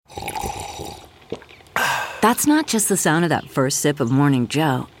That's not just the sound of that first sip of Morning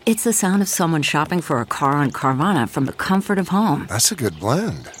Joe. It's the sound of someone shopping for a car on Carvana from the comfort of home. That's a good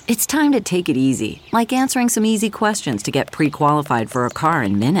blend. It's time to take it easy, like answering some easy questions to get pre-qualified for a car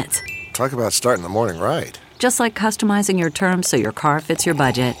in minutes. Talk about starting the morning right. Just like customizing your terms so your car fits your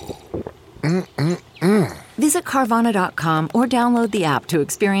budget. Visit Carvana.com or download the app to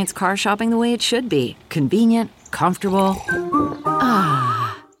experience car shopping the way it should be. Convenient, comfortable.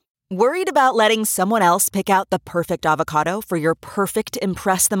 Worried about letting someone else pick out the perfect avocado for your perfect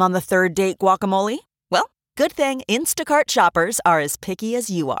impress them on the third date guacamole? Well, good thing Instacart shoppers are as picky as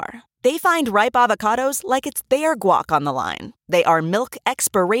you are. They find ripe avocados like it's their guac on the line. They are milk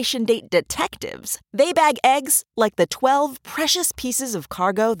expiration date detectives. They bag eggs like the 12 precious pieces of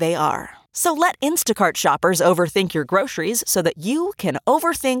cargo they are. So let Instacart shoppers overthink your groceries so that you can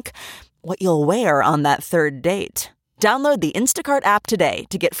overthink what you'll wear on that third date. Download the Instacart app today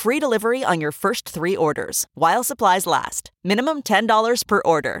to get free delivery on your first 3 orders, while supplies last. Minimum $10 per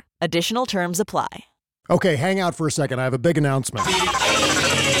order. Additional terms apply. Okay, hang out for a second. I have a big announcement.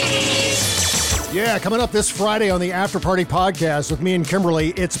 Yeah, coming up this Friday on the After Party Podcast with me and Kimberly,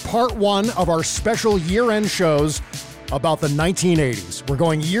 it's part 1 of our special year-end shows about the 1980s. We're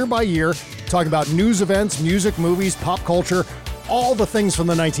going year by year, talking about news events, music, movies, pop culture, all the things from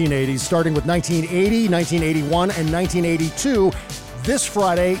the 1980s, starting with 1980, 1981, and 1982, this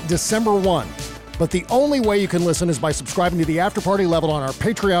Friday, December 1. But the only way you can listen is by subscribing to the After Party level on our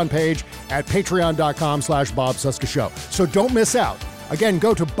Patreon page at patreon.com/Bob Cesca Show. So don't miss out. Again,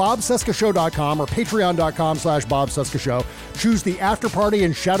 go to bobcescashow.com or patreon.com/Bob Cesca Show. Choose the After Party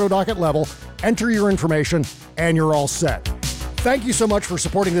and Shadow Docket level, enter your information, and you're all set. Thank you so much for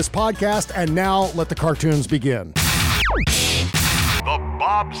supporting this podcast, and now let the cartoons begin. The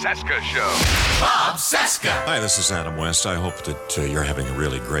Bob Cesca Show. Bob Cesca. Hi, this is Adam West. I hope that you're having a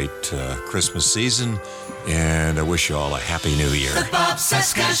really great Christmas season, and I wish you all a happy new year. The Bob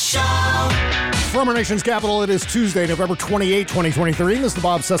Cesca Show. From our nation's capital, it is Tuesday, November 28, 2023. This is the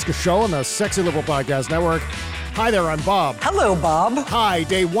Bob Cesca Show on the Sexy Liberal Podcast Network. Hi there, I'm Bob. Hello, Bob. Hi,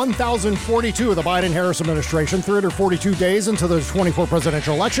 day 1042 of the Biden-Harris administration, 342 days until the 2024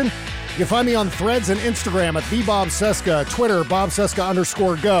 presidential election. You can find me on Threads and Instagram at TheBobCesca, Twitter,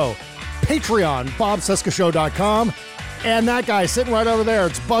 BobCesca_go, Patreon, BobCescaShow.com, and that guy sitting right over there,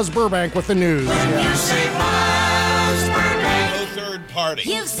 it's Buzz Burbank with the news. When you say Buzz Burbank. No third party.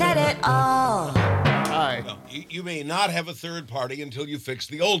 You've said it all. Hi. No, you may not have a third party until you fix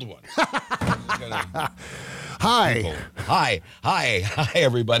the old one. Hi. Hi,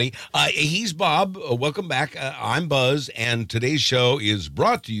 everybody. He's Bob. Welcome back. I'm Buzz, and today's show is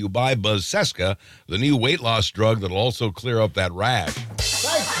brought to you by Buzz Cesca, the new weight loss drug that'll also clear up that rash.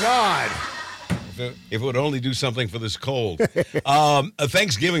 Thank God. If it would only do something for this cold.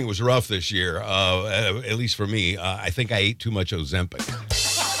 Thanksgiving was rough this year, at least for me. I think I ate too much Ozempic.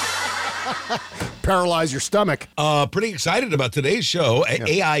 Paralyze your stomach. Pretty excited about today's show. Yeah.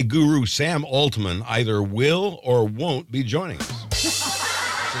 AI guru Sam Altman either will or won't be joining us.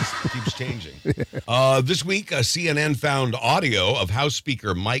 It keeps changing. This week, CNN found audio of House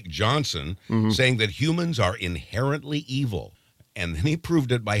Speaker Mike Johnson saying that humans are inherently evil. And then he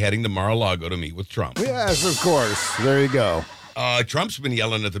proved it by heading to Mar-a-Lago to meet with Trump. Yes, of course. There you go. Trump's been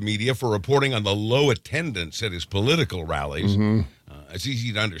yelling at the media for reporting on the low attendance at his political rallies. It's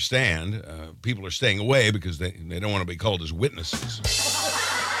easy to understand. People are staying away because they don't want to be called as witnesses.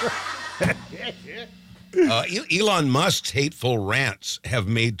 Elon Musk's hateful rants have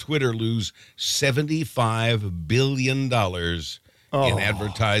made Twitter lose $75 billion in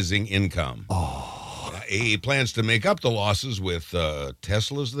advertising income. He plans to make up the losses with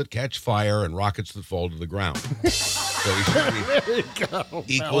Teslas that catch fire and rockets that fall to the ground. So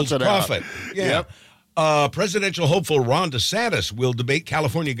he equals profit. Yeah. Yep. Presidential hopeful Ron DeSantis will debate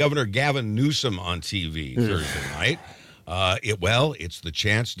California Governor Gavin Newsom on TV Thursday night. It's the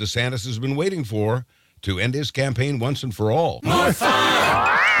chance DeSantis has been waiting for to end his campaign once and for all. More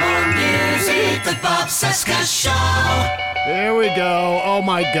fun, more music, the Bob Cesca Show. There we go. Oh,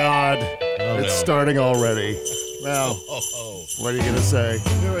 my God. It's starting already. Well, what are you going to say?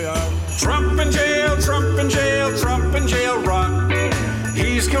 Here we are. Trump in jail, Trump in jail, Trump in jail rock.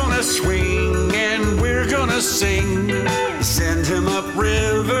 He's gonna swing and we're gonna sing. Send him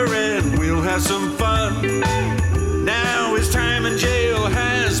upriver and we'll have some fun. Now his time in jail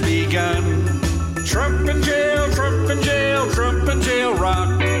has begun. Trump in jail, Trump in jail, Trump in jail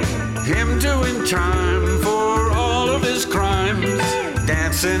rock. Him doing time for all of his crimes.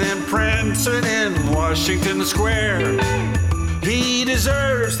 Dancing and prancing in Washington Square. He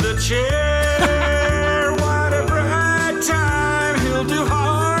deserves the chair. What a bright time. He'll do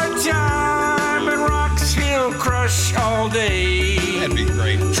hard time and rocks. He'll push all day. That'd be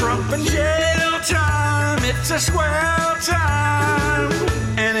great. Trump and jail time, it's a swell time.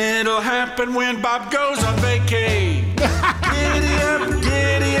 And it'll happen when Bob goes on vacay.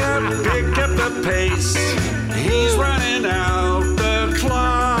 Giddy up, pick up the pace. He's running out the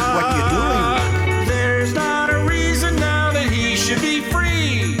clock. What you doing? There's not a reason now that he should be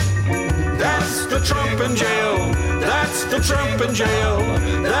free. That's the Trump in jail. That's the Trump in jail.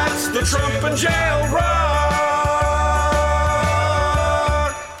 That's the Trump in jail rock.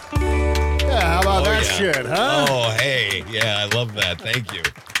 Yeah, how about that shit, huh? Oh, hey. Yeah, I love that. Thank you.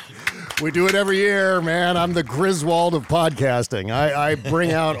 We do it every year, man. I'm the Griswold of podcasting. I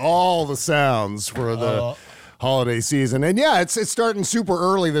bring out all the sounds for the holiday season. And yeah, it's starting super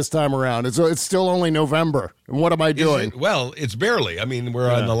early this time around. It's still only November. And what am I doing? Well, it's barely. I mean,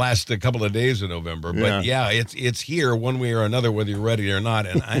 we're on the last couple of days of November. But yeah, it's here one way or another, whether you're ready or not.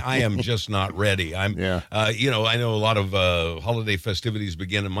 And I am just not ready. I know a lot of holiday festivities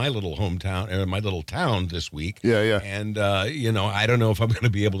begin in my little hometown, or my little town this week. Yeah. And, I don't know if I'm going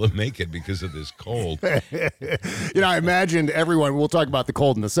to be able to make it because of this cold. I imagined everyone, we'll talk about the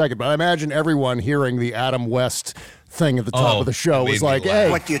cold in a second, but I imagine everyone hearing the Adam West thing at the top of the show was like, hey,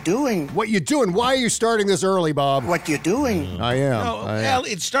 what you doing? What you doing? Why are you starting this early, Bob? What you doing? I am. Well,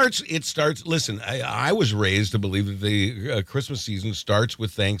 it starts. Listen, I was raised to believe that the Christmas season starts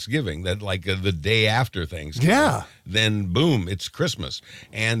with Thanksgiving, that like the day after Thanksgiving. Yeah. Then, boom, it's Christmas.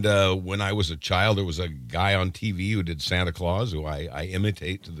 And when I was a child, there was a guy on TV who did Santa Claus, who I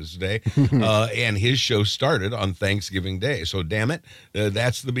imitate to this day, and his show started on Thanksgiving Day. So, damn it,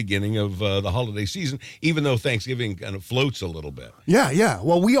 that's the beginning of the holiday season, even though Thanksgiving kind of floats a little bit. Yeah.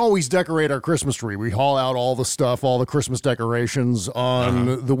 Well, we always decorate our Christmas tree. We haul out all the stuff, all the Christmas decorations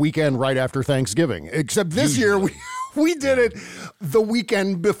on the weekend right after Thanksgiving. Except this year, we did it the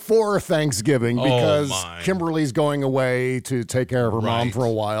weekend before Thanksgiving because Kimberly's going away to take care of her mom for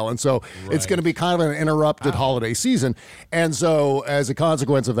a while. And so it's going to be kind of an interrupted holiday season. And so as a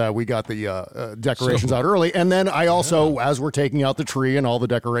consequence of that, we got the decorations out early. And then I also, as we're taking out the tree and all the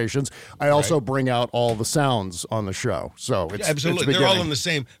decorations, I also bring out all the sounds on the show. So it's absolutely. They're all in the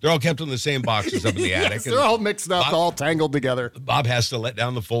same. They're all kept in the same boxes up in the attic. They're all mixed up, all tangled together. Bob has to let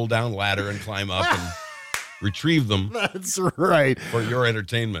down the fold-down ladder and climb up and retrieve them. That's right. For your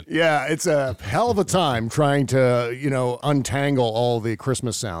entertainment. Yeah, it's a hell of a time trying to, untangle all the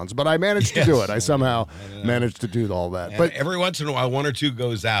Christmas sounds. But I managed to do it. I somehow managed to do all that. But every once in a while, one or two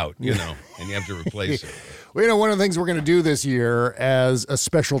goes out, and you have to replace it. Well, one of the things we're going to do this year as a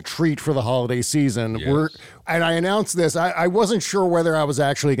special treat for the holiday season, and I announced this, I wasn't sure whether I was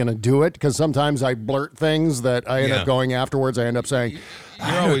actually going to do it, because sometimes I blurt things that I end up going afterwards. I end up saying,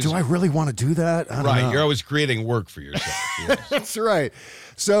 do I really want to do that? I don't know. You're always creating work for yourself. Yes. That's right.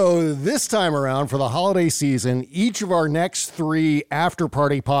 So this time around for the holiday season, each of our next 3 after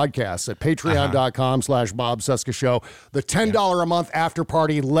party podcasts at patreon.com/Bob Cesca Show, the $10 a month after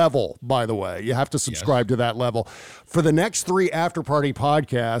party level, by the way, you have to subscribe to that level. For the next 3 after party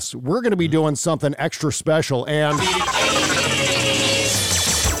podcasts, we're going to be doing something extra special, and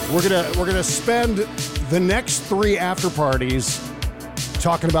we're going to spend the next 3 after parties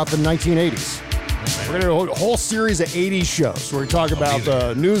talking about the 1980s. We're going to do a whole series of 80s shows where we talk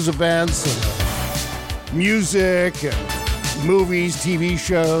about news events, and music, and movies, TV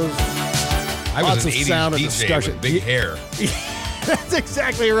shows. I was an 80s sound DJ and discussion with big hair. That's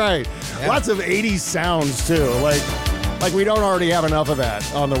exactly right. Yeah. Lots of 80s sounds, too. Like we don't already have enough of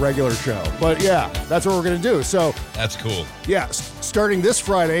that on the regular show. But yeah, that's what we're going to do. So that's cool. Yeah, starting this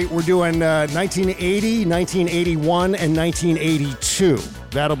Friday, we're doing 1980, 1981, and 1982.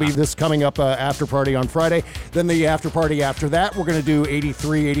 That'll be this coming up after party on Friday. Then the after party after that, we're going to do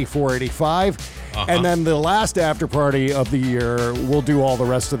 83, 84, 85. And then the last after party of the year, we'll do all the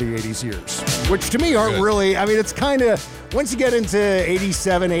rest of the 80s years, which to me aren't really, it's kind of, once you get into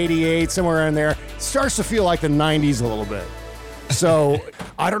 87, 88, somewhere in there, it starts to feel like the 90s a little bit. So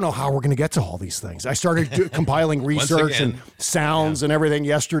I don't know how we're going to get to all these things. I started compiling research and sounds and everything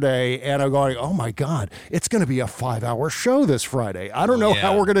yesterday, and I'm going, oh my God, it's going to be a 5-hour show this Friday. I don't know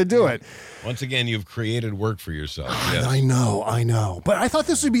how we're going to do it. Once again, you've created work for yourself. Yes. I know. But I thought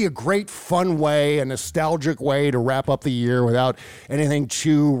this would be a great, fun way, a nostalgic way to wrap up the year without anything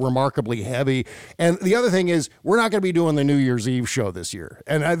too remarkably heavy. And the other thing is, we're not going to be doing the New Year's Eve show this year.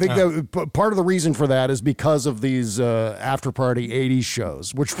 And I think that part of the reason for that is because of these after-party 80s shows.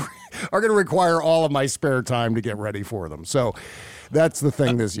 shows, which are going to require all of my spare time to get ready for them. So that's the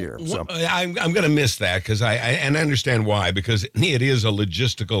thing this year. So I'm going to miss that because I understand why, because it is a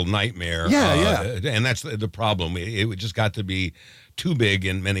logistical nightmare. Yeah. And that's the problem. It just got to be too big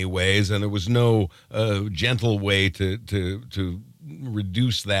in many ways, and there was no gentle way to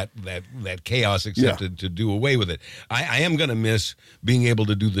reduce that chaos except to do away with it. I am going to miss being able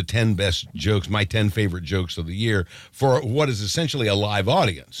to do the 10 best jokes, my 10 favorite jokes of the year, for what is essentially a live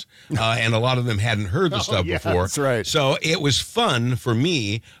audience. And a lot of them hadn't heard the stuff before. That's right. So it was fun for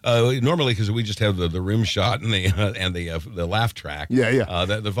me, normally because we just have the rim shot and the laugh track.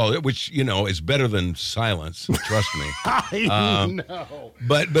 The follow, which, is better than silence, trust me. I know.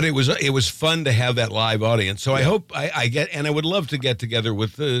 But it was fun to have that live audience. So I hope I get, and I would love to get together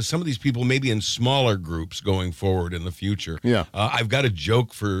with some of these people, maybe in smaller groups going forward in the future. Yeah. I've got a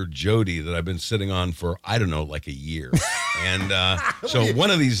joke for Jody that I've been sitting on for, I don't know, like a year. And so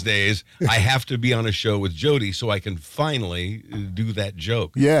one of these days, I have to be on a show with Jody so I can finally do that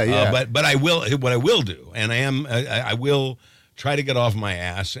joke. Yeah. But I will, what I will do, and I will try to get off my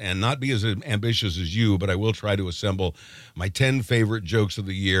ass and not be as ambitious as you, but I will try to assemble my 10 favorite jokes of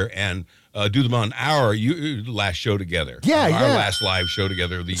the year and do them on our last show together. Our last live show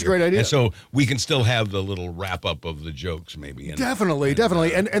together of the year. It's a great idea. And so we can still have the little wrap up of the jokes maybe. Definitely.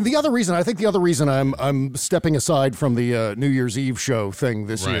 And the other reason I'm stepping aside from the New Year's Eve show thing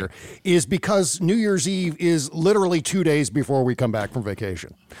this year is because New Year's Eve is literally 2 days before we come back from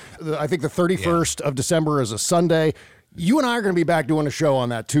vacation. I think the 31st of December is a Sunday. You and I are going to be back doing a show on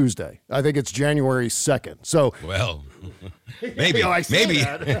that Tuesday. I think it's January 2nd. So, well, maybe. But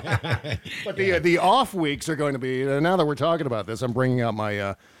the off weeks are going to be. Now that we're talking about this, I'm bringing out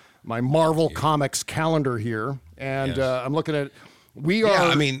my my Marvel Comics calendar here, and I'm looking at.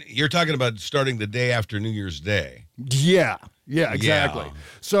 I mean, you're talking about starting the day after New Year's Day. Yeah, exactly. Yeah.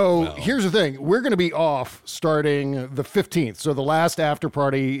 So here's the thing. We're going to be off starting the 15th. So the last after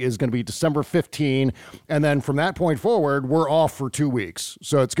party is going to be December 15. And then from that point forward, we're off for 2 weeks.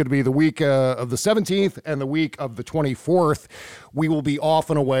 So it's going to be the week of the 17th and the week of the 24th. We will be off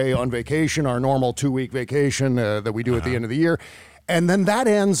and away on vacation, our normal 2-week vacation that we do at the end of the year. And then that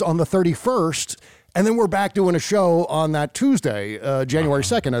ends on the 31st. And then we're back doing a show on that Tuesday, January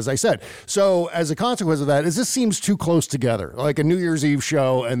 2nd, as I said. So as a consequence of that, this seems too close together, like a New Year's Eve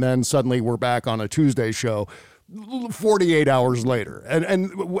show, and then suddenly we're back on a Tuesday show 48 hours later. And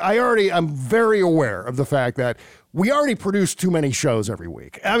I'm very aware of the fact that we already produce too many shows every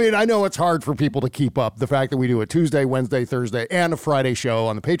week. I mean, I know it's hard for people to keep up the fact that we do a Tuesday, Wednesday, Thursday, and a Friday show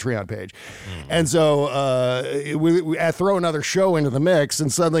on the Patreon page. And so we throw another show into the mix,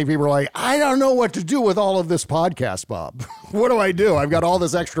 and suddenly people are like, I don't know what to do with all of this podcast, Bob. What do I do? I've got all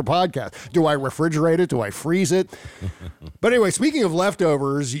this extra podcast. Do I refrigerate it? Do I freeze it? But anyway, speaking of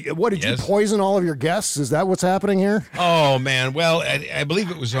leftovers, what did you poison all of your guests? Is that what's happening here? Oh, man. Well, I believe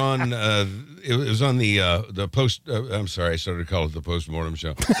it was on... It was on the post. I'm sorry, I started to call it the postmortem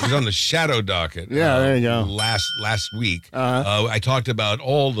show. It was on the Shadow Docket. There you go. Last week, I talked about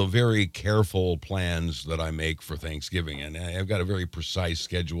all the very careful plans that I make for Thanksgiving, and I've got a very precise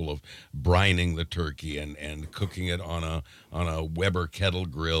schedule of brining the turkey and cooking it on a Weber kettle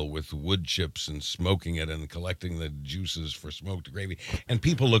grill with wood chips and smoking it and collecting the juices for smoked gravy. And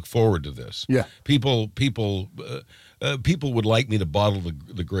people look forward to this. Yeah, people would like me to bottle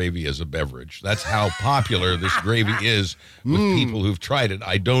the gravy as a beverage. That's how popular this gravy is with people who've tried it.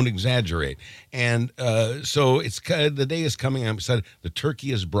 I don't exaggerate. And so the day is coming. I'm excited. The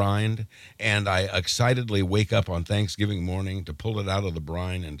turkey is brined, and I excitedly wake up on Thanksgiving morning to pull it out of the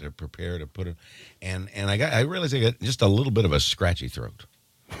brine and to prepare to put it. And I realized I got just a little bit of a scratchy throat.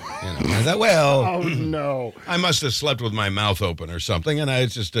 I thought, well, oh no, I must have slept with my mouth open or something, and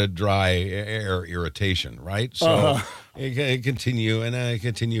it's just a dry air irritation, right? So I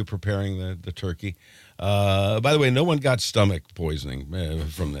continue preparing the turkey. By the way, no one got stomach poisoning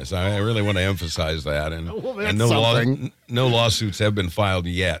from this. I really want to emphasize that, and no lawsuits have been filed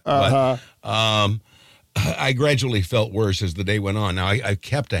yet. But I gradually felt worse as the day went on. Now I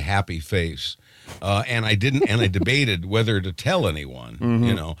kept a happy face. And I debated whether to tell anyone,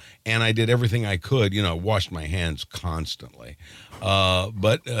 and I did everything I could, washed my hands constantly.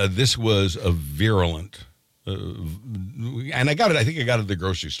 But this was a virulent and I think I got it at the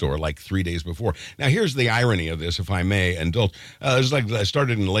grocery store like 3 days before. Now, here's the irony of this, if I may indulge. It was like I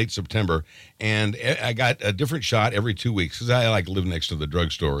started in late September, and I got a different shot every 2 weeks because I live next to the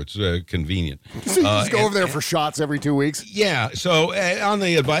drugstore. It's convenient. So you just go over there for shots every 2 weeks? Yeah. So on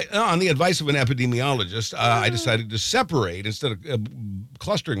the advice of an epidemiologist, I decided to separate instead of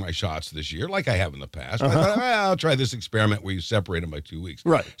clustering my shots this year like I have in the past. I thought, I'll try this experiment where you separate them by 2 weeks.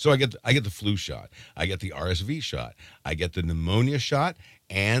 Right. So I get the flu shot. I get the RSV shot. I get the pneumonia shot.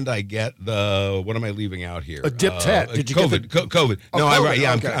 And I get the, what am I leaving out here? A dip tet. Did you COVID, get COVID. Oh, no,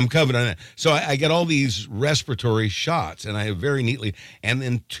 COVID. I'm covered on that. So I get all these respiratory shots, and I have very neatly, and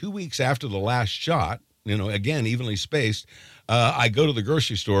then 2 weeks after the last shot, again, evenly spaced, I go to the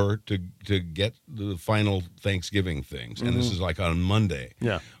grocery store to get the final Thanksgiving things, and this is like on Monday.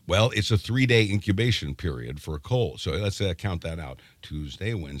 Yeah. Well, it's a 3-day incubation period for a cold, so let's count that out.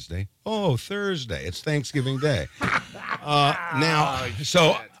 Tuesday, Wednesday, Thursday. It's Thanksgiving Day.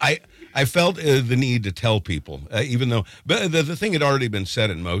 So I felt the need to tell people, even though but the thing had already been set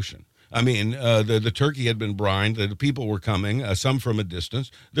in motion. I mean, the turkey had been brined. The people were coming, some from a distance.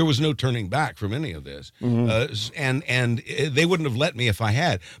 There was no turning back from any of this. And they wouldn't have let me if I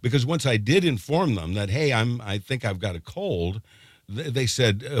had, because once I did inform them that, hey, I think I've got a cold, they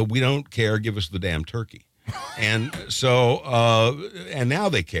said, we don't care. Give us the damn turkey. And so, and now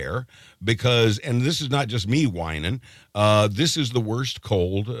they care because, and this is not just me whining, this is the worst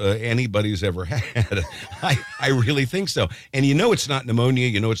cold anybody's ever had. I really think so. And it's not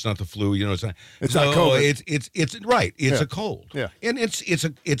pneumonia, it's not the flu, it's not. It's not COVID. It's right. It's a cold. Yeah. And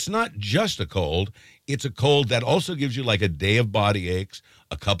it's not just a cold. It's a cold that also gives you like a day of body aches,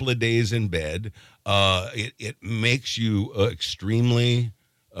 a couple of days in bed. It makes you extremely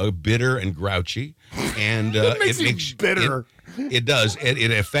bitter and grouchy, and it makes you bitter. It does.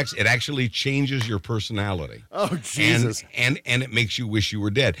 It affects. It actually changes your personality. Oh, Jesus! And it makes you wish you were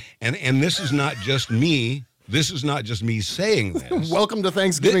dead. And this is not just me. This is not just me saying this. Welcome to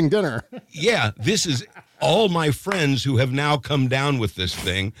Thanksgiving dinner. Yeah, this is all my friends who have now come down with this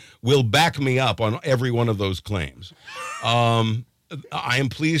thing will back me up on every one of those claims. I am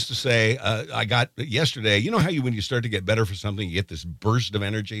pleased to say I got yesterday, how when you start to get better for something, you get this burst of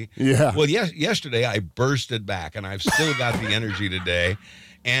energy? Yeah. Well, yesterday I bursted back, and I've still got the energy today.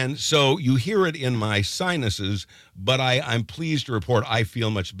 And so you hear it in my sinuses, but I'm pleased to report I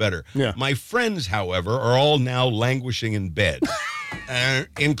feel much better. Yeah. My friends, however, are all now languishing in bed,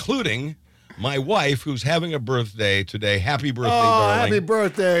 including my wife, who's having a birthday today. Happy birthday, darling. Happy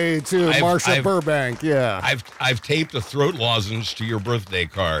birthday to Marsha Burbank. Yeah. I've taped a throat lozenge to your birthday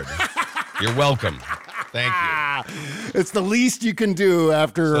card. You're welcome. Thank you. It's the least you can do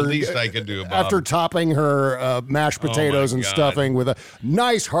after. It's the least I can do, Bob. After topping her mashed potatoes and stuffing with a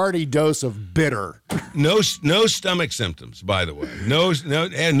nice hearty dose of bitter. No stomach symptoms, by the way. No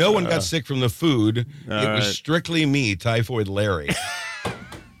one got sick from the food. It was strictly me, Typhoid Larry.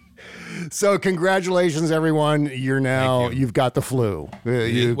 So congratulations, everyone. You've got the flu.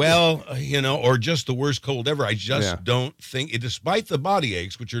 Or just the worst cold ever. I just don't think, despite the body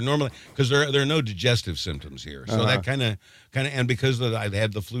aches, which are normally, because there are no digestive symptoms here. So that kind of, and because I've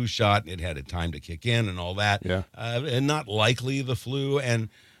had the flu shot, and it had a time to kick in and all that. Yeah. And not likely the flu,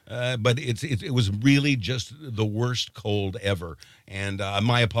 but it was really just the worst cold ever. And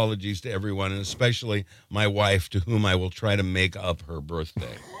my apologies to everyone, and especially my wife, to whom I will try to make up her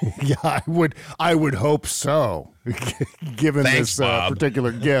birthday. Yeah, I would hope so, given Thanks, this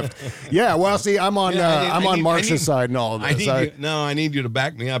particular gift. Yeah, well, see, I'm on Marsha's side in all of this. I need you to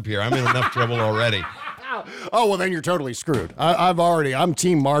back me up here. I'm in enough trouble already. Oh, well, then you're totally screwed. I'm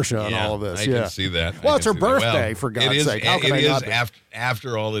Team Marsha on all of this. I can see that. Well, it's her birthday, for God's sake. How can I not be?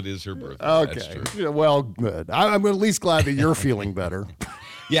 After all, it is her birthday. Okay. That's true. Well, good. I'm at least glad that you're feeling better.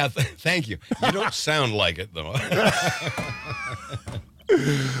 Yeah, thank you. You don't sound like it, though.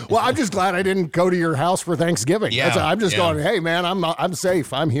 Well, I'm just glad I didn't go to your house for Thanksgiving. Yeah, I'm just going, hey, man, I'm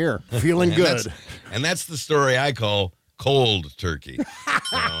safe. I'm here. Feeling good. And that's the story I call cold turkey.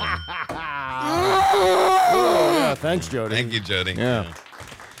 Yeah, thanks, Jody. Thank you, Jody. Yeah.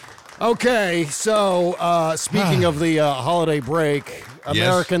 Okay, so speaking of the holiday break,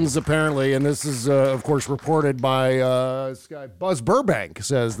 Americans apparently, and this is, of course, reported by this guy, Buzz Burbank,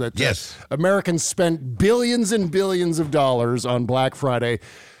 says that Americans spent billions and billions of dollars on Black Friday,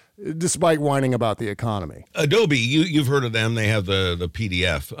 despite whining about the economy. Adobe, you've heard of them. They have the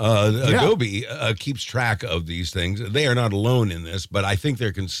PDF. Adobe keeps track of these things. They are not alone in this, but I think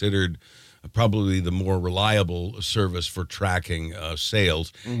they're considered probably the more reliable service for tracking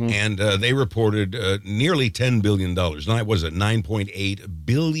sales. And they reported nearly $10 billion. Now, was it $9.8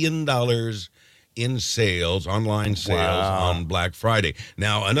 billion in sales, online sales on Black Friday.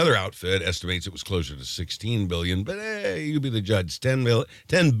 Now, another outfit estimates it was closer to 16 billion, but hey, you be the judge. 10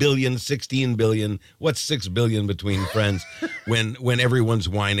 billion, 16 billion. What's 6 billion between friends when everyone's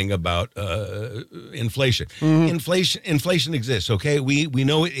whining about inflation? Inflation exists, okay? We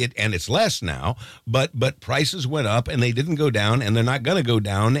know it, and it's less now, but prices went up and they didn't go down, and they're not going to go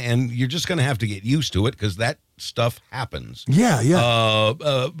down, and you're just going to have to get used to it because that stuff happens.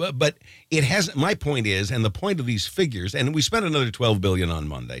 But it hasn't. My point is, and the point of these figures, and we spent another $12 billion on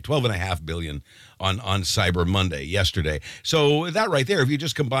Monday, $12.5 billion on Cyber Monday yesterday. So that right there, if you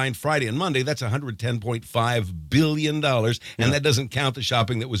just combine Friday and Monday, that's $110.5 billion, and that doesn't count the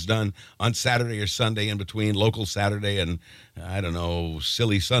shopping that was done on Saturday or Sunday in between, local Saturday and I don't know,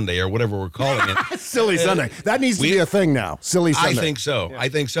 Silly Sunday or whatever we're calling it. Silly Sunday. That needs to be a thing now. Silly Sunday. I think so. Yeah. I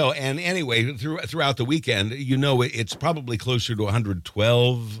think so. And anyway, throughout the weekend, it's probably closer to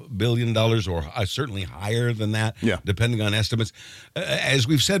 $112 billion or certainly higher than that, depending on estimates. As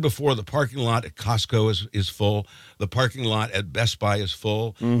we've said before, the parking lot at Costco is full. The parking lot at Best Buy is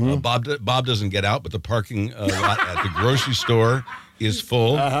full. Bob doesn't get out, but the parking lot at the grocery store is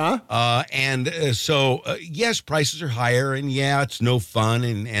full. So yes, prices are higher, and it's no fun,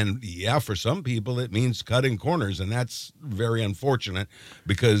 and for some people it means cutting corners, and that's very unfortunate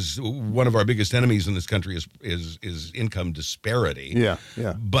because one of our biggest enemies in this country is income disparity.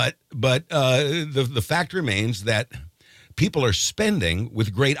 But the fact remains that people are spending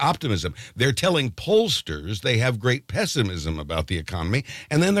with great optimism. They're telling pollsters they have great pessimism about the economy,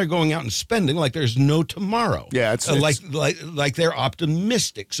 and then they're going out and spending like there's no tomorrow. It's like they're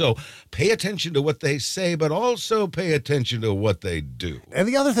optimistic. So pay attention to what they say, but also pay attention to what they do. And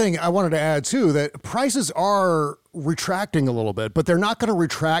the other thing I wanted to add, too, that prices are retracting a little bit, but they're not going to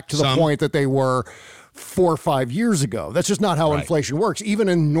retract to the point that they were 4 or 5 years ago. That's just not how inflation works. Even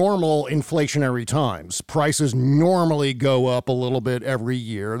in normal inflationary times, prices normally go up a little bit every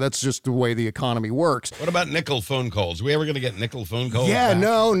year. That's just the way the economy works. What about nickel phone calls? Are we ever going to get nickel phone calls?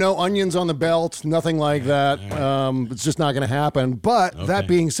 No onions on the belt, nothing like that. It's just not going to happen. But that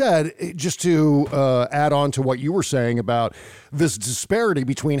being said, just to add on to what you were saying about this disparity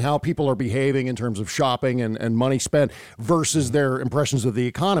between how people are behaving in terms of shopping and money spent versus their impressions of the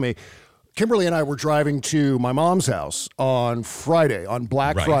economy, Kimberly and I were driving to my mom's house on Friday, on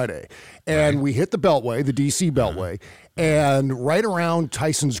Black Friday, and we hit the Beltway, the D.C. Beltway, and right around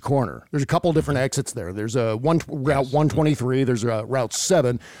Tyson's Corner, there's a couple of different exits there. There's Route 123, there's Route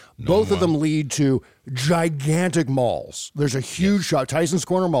 7. Both of them lead to gigantic malls. There's a huge shop, Tyson's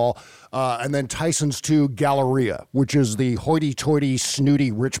Corner Mall, and then Tyson's 2 Galleria, which is the hoity-toity,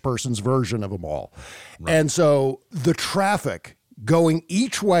 snooty, rich person's version of a mall. And so the traffic going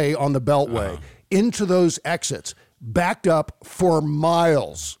each way on the Beltway into those exits, backed up for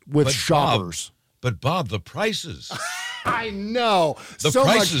miles with shoppers. Bob, the prices. I know. The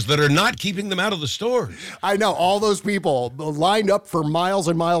prices that are not keeping them out of the stores. I know. All those people lined up for miles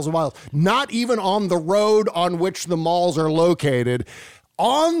and miles and miles, not even on the road on which the malls are located.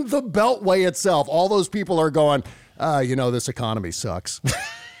 On the Beltway itself, all those people are going, this economy sucks.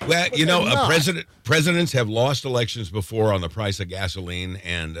 Well, presidents have lost elections before on the price of gasoline,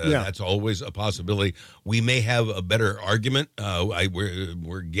 and that's always a possibility. We may have a better argument.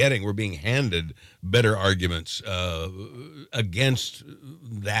 We're being handed better arguments against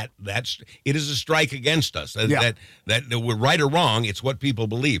that. It is a strike against us. That we're right or wrong. It's what people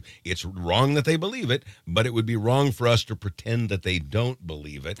believe. It's wrong that they believe it, but it would be wrong for us to pretend that they don't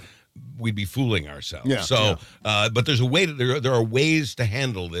believe it. We'd be fooling ourselves. But there's a way there are ways to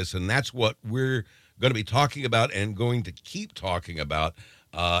handle this, and that's what we're going to be talking about and going to keep talking about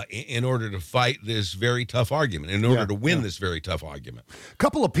in order to fight this very tough argument, in order to win this very tough argument. A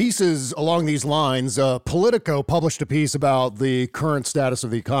couple of pieces along these lines. Politico published a piece about the current status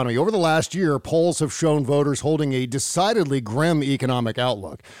of the economy. Over the last year, polls have shown voters holding a decidedly grim economic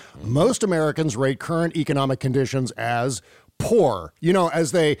outlook. Most Americans rate current economic conditions as poor,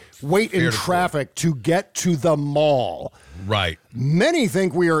 as they wait in traffic to get to the mall. Right. Many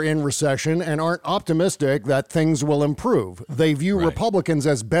think we are in recession and aren't optimistic that things will improve. They view Republicans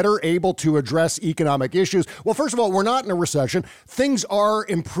as better able to address economic issues. Well, first of all, we're not in a recession. Things are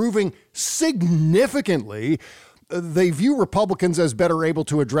improving significantly. They view Republicans as better able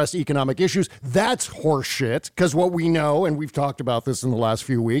to address economic issues. That's horseshit, because what we know, and we've talked about this in the last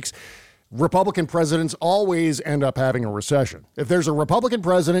few weeks, Republican presidents always end up having a recession. If there's a Republican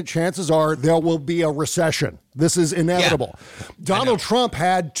president, chances are there will be a recession. This is inevitable. Donald Trump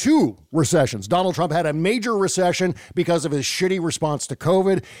had 2 recessions. Donald Trump had a major recession because of his shitty response to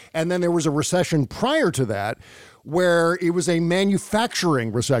COVID, and then there was a recession prior to that where it was a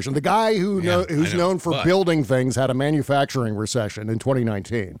manufacturing recession. The guy who's known for building things had a manufacturing recession in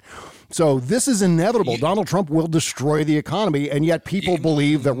 2019. So this is inevitable. Donald Trump will destroy the economy, and yet people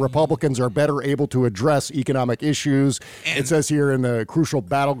believe that Republicans are better able to address economic issues. It says here in the crucial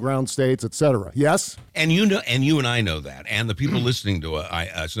battleground states, et cetera. Yes? And you and I know that, and the people listening to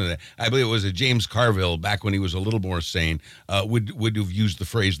us know that. I believe it was a James Carville, back when he was a little more sane, would have used the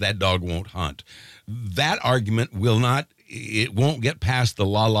phrase, "that dog won't hunt." That argument won't get past the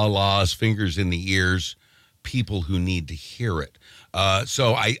la-la-las, fingers in the ears, people who need to hear it.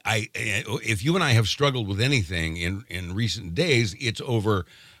 So if you and I have struggled with anything in recent days, it's over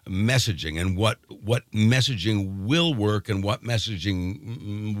messaging and what messaging will work and what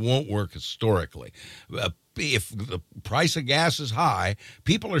messaging won't work historically. If the price of gas is high,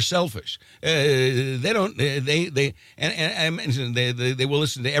 people are selfish. They will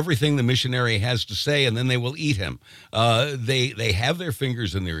listen to everything the missionary has to say, and then they will eat him. They have their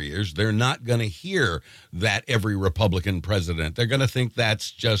fingers in their ears. They're not going to hear that every Republican president. They're going to think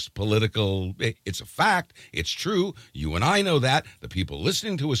that's just political. It's a fact. It's true. You and I know that. The people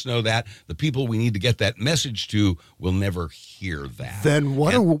listening to us know that. The people we need to get that message to will never hear that. Then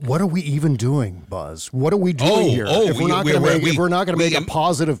what are we even doing, Buzz? What are we doing here? If we're not going to make a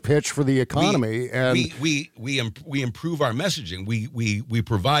positive pitch for the economy, we improve our messaging. We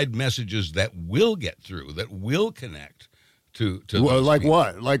provide messages that will get through, that will connect to like people.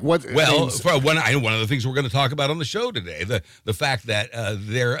 What? Like what? Well, one of the things we're going to talk about on the show today, the fact that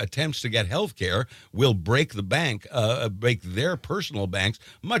their attempts to get health care will break the bank, break their personal banks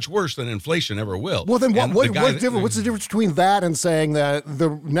much worse than inflation ever will. Well, then what's the difference between that and saying that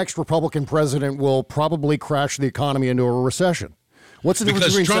the next Republican president will probably crash the economy into a recession? What's the difference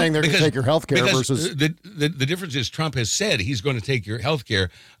between saying they're going to take your health care versus... The difference is Trump has said he's going to take your health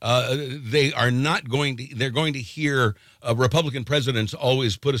care. They are not going to... They're going to hear Republican presidents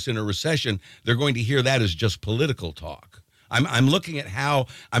always put us in a recession. They're going to hear that as just political talk. I'm looking at how...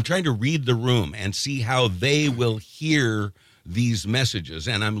 I'm trying to read the room and see how they will hear these messages.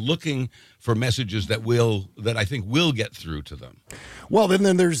 And I'm looking for messages that I think will get through to them. Well,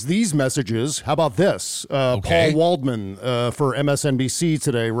 then there's these messages. How about this? Okay. Paul Waldman for MSNBC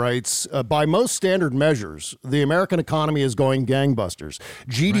today writes, by most standard measures, the American economy is going gangbusters.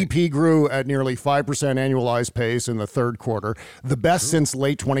 GDP grew at nearly 5% annualized pace in the third quarter, the best since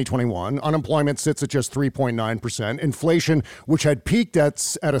late 2021. Unemployment sits at just 3.9%. Inflation, which had peaked at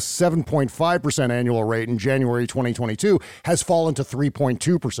a 7.5% annual rate in January 2022, has fallen to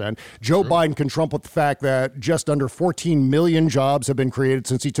 3.2%. Joe Biden can trump with the fact that just under 14 million jobs have been created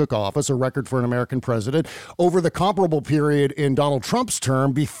since he took office, a record for an American president. Over the comparable period in Donald Trump's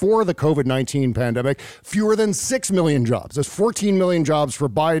term before the COVID-19 pandemic, fewer than 6 million jobs. That's 14 million jobs for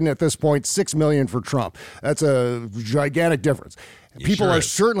Biden at this point, 6 million for Trump. That's a gigantic difference. People are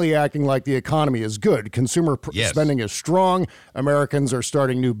certainly acting like the economy is good. Consumer spending is strong. Americans are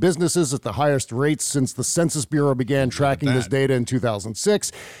starting new businesses at the highest rates since the Census Bureau began tracking this data in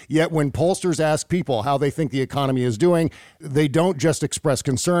 2006. Yet when pollsters ask people how they think the economy is doing, they don't just express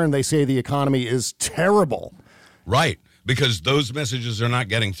concern. They say the economy is terrible. Right. Because those messages are not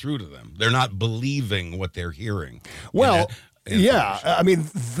getting through to them. They're not believing what they're hearing. Well, yeah, I mean,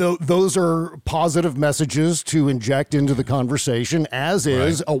 those are positive messages to inject into the conversation, as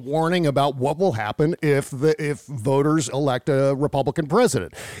is a warning about what will happen if voters elect a Republican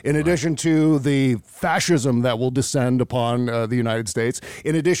president. In addition to the fascism that will descend upon the United States,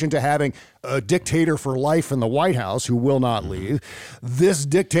 in addition to having a dictator for life in the White House who will not leave, this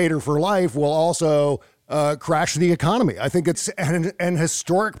dictator for life will also crash the economy. I think it's an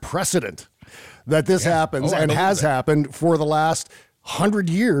historic precedent that this happens and has happened for the last 100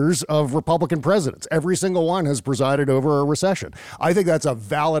 years of Republican presidents. Every single one has presided over a recession. I think that's a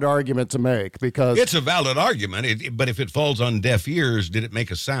valid argument to make because... It's a valid argument, but if it falls on deaf ears, did it make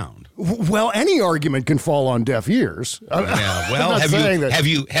a sound? Well, any argument can fall on deaf ears. Yeah, well,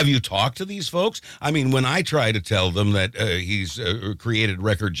 have you talked to these folks? I mean, when I try to tell them that he's created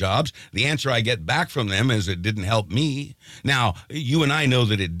record jobs, the answer I get back from them is it didn't help me. Now, you and I know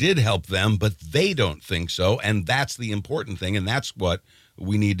that it did help them, but they don't think so, and that's the important thing, and that's what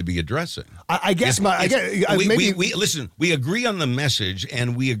we need to be addressing. I guess listen, we agree on the message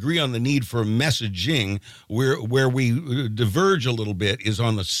and we agree on the need for messaging. Where we diverge a little bit is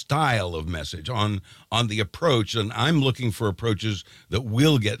on the style of message, on the approach, and I'm looking for approaches that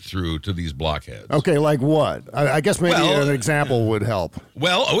will get through to these blockheads. Okay, like what? I guess maybe an example would help.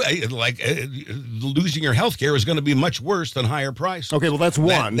 Well, losing your health care is going to be much worse than higher prices. Okay, well, that's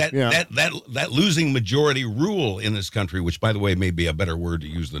one. That losing majority rule in this country, which, by the way, may be a better word word to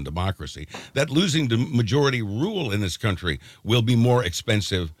use than democracy, that losing the majority rule in this country will be more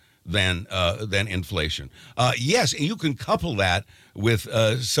expensive than inflation. Yes, and you can couple that with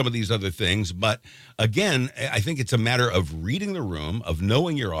some of these other things, but again, I think it's a matter of reading the room, of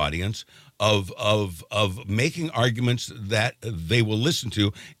knowing your audience, of making arguments that they will listen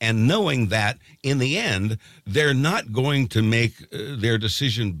to, and knowing that in the end they're not going to make their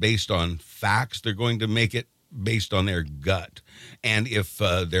decision based on facts. They're going to make it based on their gut. And if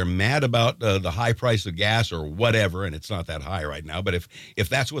they're mad about the high price of gas or whatever, and it's not that high right now, but if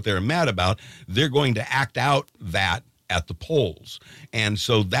that's what they're mad about, they're going to act out that at the polls. And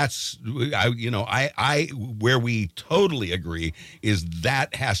so that's, where we totally agree is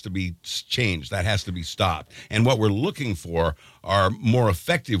that has to be changed. That has to be stopped. And what we're looking for are more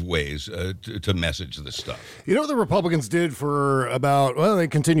effective ways to message this stuff. You know what the Republicans did they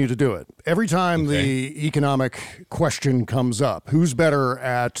continue to do it. Every time the economic question comes up, who's better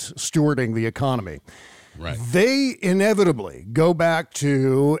at stewarding the economy? Right. They inevitably go back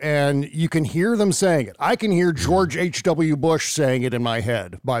to, and you can hear them saying it. I can hear George H.W. Bush saying it in my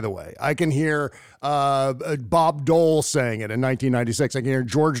head, by the way. I can hear Bob Dole saying it in 1996. I can hear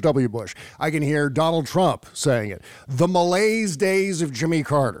George W. Bush. I can hear Donald Trump saying it. The malaise days of Jimmy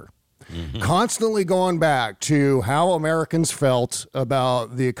Carter. Constantly going back to how Americans felt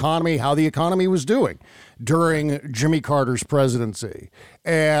about the economy, how the economy was doing during Jimmy Carter's presidency.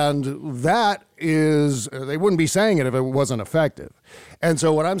 And that is, they wouldn't be saying it if it wasn't effective. And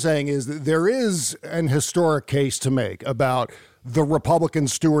so what I'm saying is that there is an historic case to make about the Republican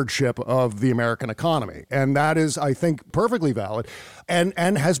stewardship of the American economy. And that is, I think, perfectly valid and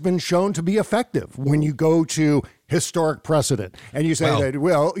has been shown to be effective when you go to historic precedent. And you say that,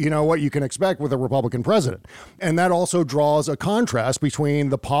 you know what you can expect with a Republican president. And that also draws a contrast between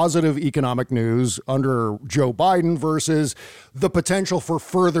the positive economic news under Joe Biden versus the potential for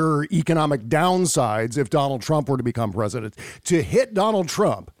further economic downsides if Donald Trump were to become president. To hit Donald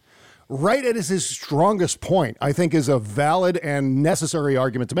Trump right at his strongest point, I think, is a valid and necessary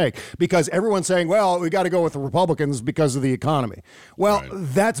argument to make, because everyone's saying, well, we got to go with the Republicans because of the economy. Well,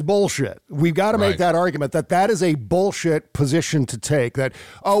 that's bullshit. We've got to make that argument that is a bullshit position to take, that,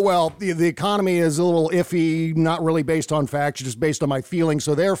 the economy is a little iffy, not really based on facts, just based on my feelings.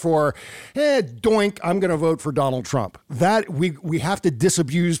 So therefore, doink, I'm going to vote for Donald Trump. That we have to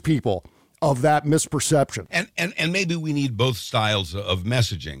disabuse people of that misperception. And maybe we need both styles of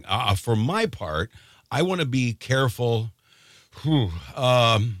messaging. For my part, I want to be careful.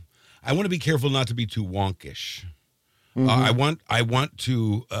 I want to be careful not to be too wonkish. I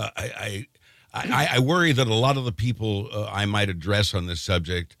worry that a lot of the people I might address on this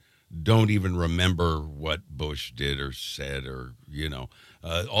subject don't even remember what Bush did or said, or,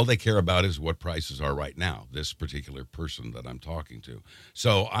 all they care about is what prices are right now, this particular person that I'm talking to.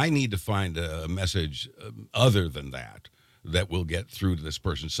 So I need to find a message other than that will get through to this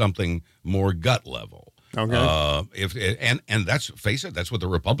person, something more gut level. Okay. And that's, face it, that's what the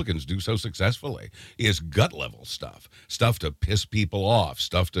Republicans do so successfully, is gut level stuff to piss people off,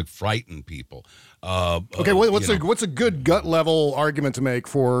 stuff to frighten people. What's a good gut level argument to make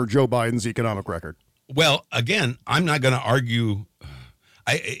for Joe Biden's economic record? Well, again, I'm not going to argue.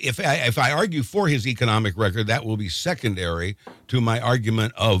 If I argue for his economic record, that will be secondary to my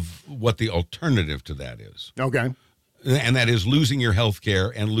argument of what the alternative to that is. Okay. And that is losing your health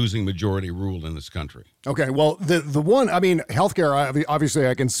care and losing majority rule in this country. Okay, well, the one, healthcare, obviously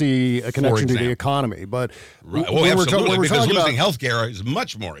I can see a connection to the economy, but absolutely, because losing healthcare is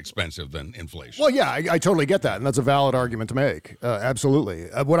much more expensive than inflation. Well, yeah, I totally get that, and that's a valid argument to make, absolutely.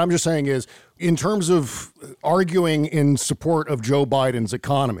 What I'm just saying is, in terms of arguing in support of Joe Biden's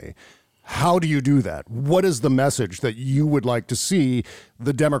economy, how do you do that? What is the message that you would like to see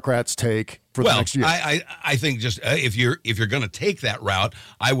the Democrats take for the next year? I think just if you're going to take that route,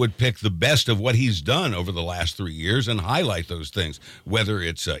 I would pick the best of what he's done over the last 3 years and highlight those things, whether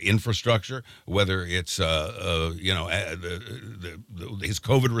it's infrastructure, whether it's his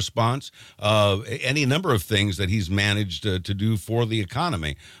COVID response, any number of things that he's managed to do for the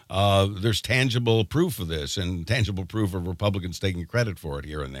economy. There's tangible proof of this, and tangible proof of Republicans taking credit for it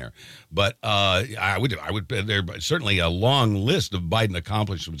here and there. But I would there's certainly a long list of Biden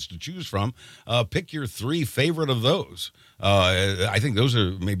accomplishments to choose from. Pick your three favorite of those. I think those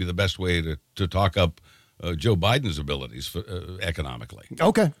are maybe the best way to talk up Joe Biden's abilities economically.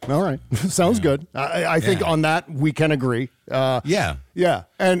 Okay. All right. Sounds good. I think on that we can agree. Yeah.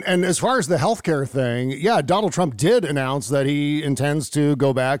 And as far as the healthcare thing, Donald Trump did announce that he intends to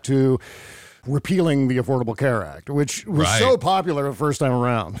go back to repealing the Affordable Care Act, which was so popular the first time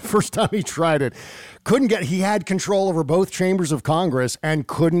around. First time he tried it, he had control over both chambers of Congress and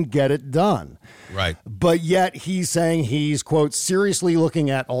couldn't get it done. Right. But yet he's saying he's, quote, seriously looking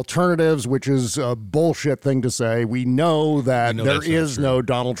at alternatives, which is a bullshit thing to say. We know that there is no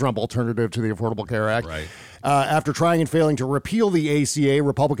Donald Trump alternative to the Affordable Care Act. Right. After trying and failing to repeal the ACA,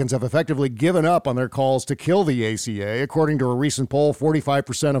 Republicans have effectively given up on their calls to kill the ACA. According to a recent poll,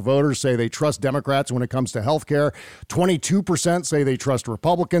 45% of voters say they trust Democrats when it comes to health care. 22% say they trust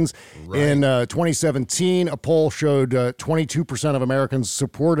Republicans. Right. In 2017, a poll showed 22% of Americans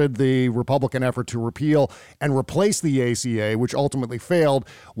supported the Republican effort to repeal and replace the ACA, which ultimately failed,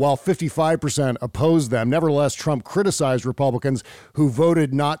 while 55% opposed them. Nevertheless, Trump criticized Republicans who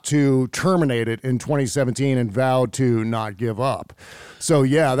voted not to terminate it in 2017 and vowed to not give up. So,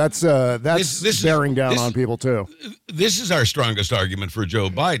 yeah, that's bearing down on people, too. This is our strongest argument for Joe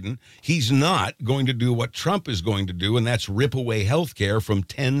Biden. He's not going to do what Trump is going to do, and that's rip away health care from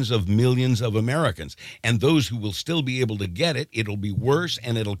tens of millions of Americans. And those who will still be able to get it, it'll be worse,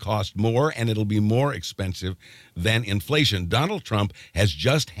 and it'll cost more, and it'll be more expensive than inflation. Donald Trump has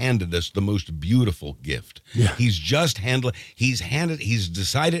just handed us the most beautiful gift. Yeah. He's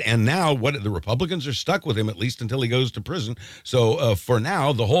decided, and now the Republicans are stuck with him, at least until he goes to prison. So for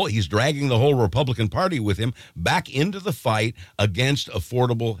now, he's dragging the whole Republican Party with him back into the fight against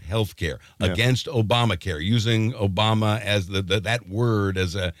affordable health care, against Obamacare, using Obama as that word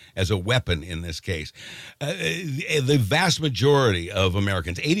as a weapon in this case. The vast majority of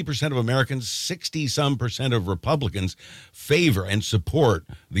Americans, 80% of Americans, 60-some% of Republicans favor and support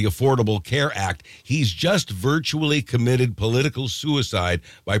the Affordable Care Act. He's just virtually committed political suicide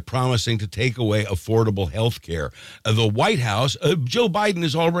by promising to take away affordable health care. The White House, Joe Biden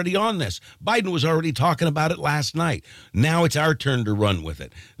is already on this. Biden was already talking about it last night. Now it's our turn to run with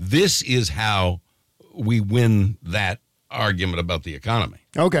it. This is how we win that argument about the economy.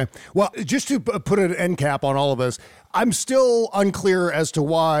 Okay. Well, just to put an end cap on all of this, I'm still unclear as to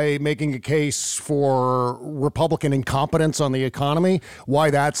why making a case for Republican incompetence on the economy, why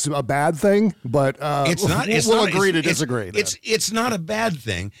that's a bad thing. But we'll agree to disagree. It's not a bad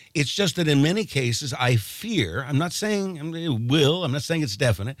thing. It's just that in many cases, I fear, I'm not saying it will, I'm not saying it's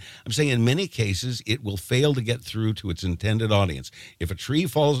definite. I'm saying in many cases, it will fail to get through to its intended audience. If a tree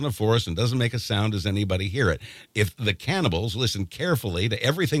falls in a forest and doesn't make a sound, does anybody hear it? If the cannibals listened carefully to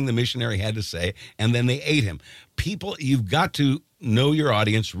everything the missionary had to say, and then they ate him. People, you've got to know your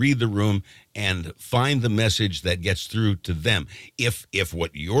audience, read the room, and find the message that gets through to them. If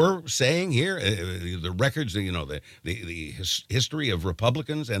what you're saying here, the records, the history of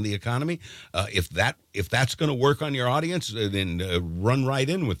Republicans and the economy, if that's going to work on your audience, then run right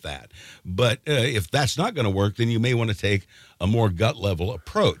in with that. But if that's not going to work, then you may want to take a more gut level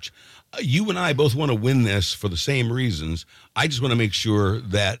approach. You and I both want to win this for the same reasons. I just want to make sure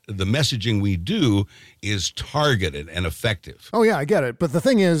that the messaging we do is targeted and effective. Oh, yeah, I get it. But the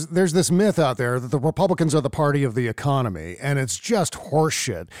thing is, there's this myth out there that the Republicans are the party of the economy, and it's just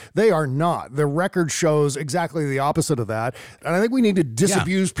horseshit. They are not. The record shows exactly the opposite of that. And I think we need to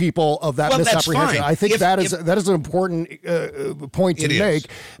disabuse people of that misapprehension. I think that is an important point to make,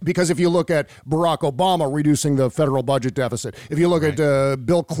 because if you look at Barack Obama reducing the federal budget deficit, if you look at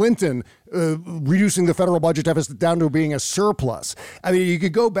Bill Clinton reducing the federal budget deficit down to being a surplus. I mean, you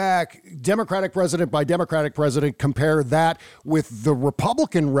could go back Democratic president by Democratic president, compare that with the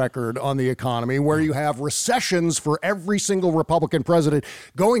Republican record on the economy, where you have recessions for every single Republican president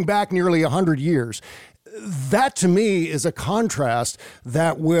going back nearly 100 years. That, to me, is a contrast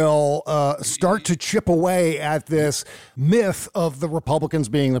that will start to chip away at this myth of the Republicans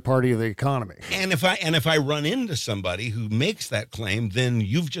being the party of the economy. And if I run into somebody who makes that claim, then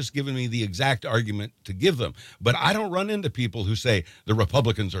you've just given me the exact argument to give them. But I don't run into people who say the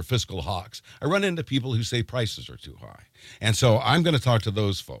Republicans are fiscal hawks. I run into people who say prices are too high. And so I'm going to talk to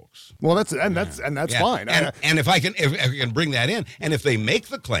those folks. Well, that's fine. And if I can bring that in, and if they make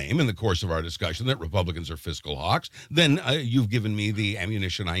the claim in the course of our discussion that Republicans are fiscal hawks, then you've given me the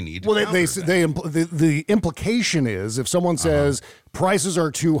ammunition I need. The implication is if someone says prices are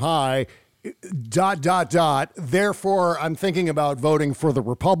too high, ... Therefore, I'm thinking about voting for the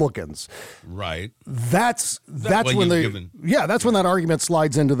Republicans. Right. That's when that argument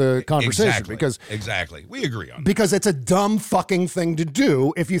slides into the conversation. Exactly. We agree on because it's a dumb fucking thing to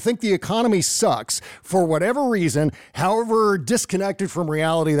do. If you think the economy sucks for whatever reason, however disconnected from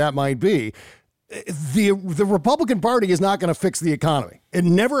reality that might be, the Republican Party is not going to fix the economy. It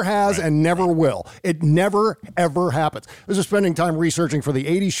never has and never will. It never, ever happens. I was just spending time researching for the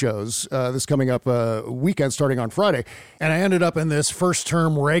 80s shows this coming up weekend starting on Friday, and I ended up in this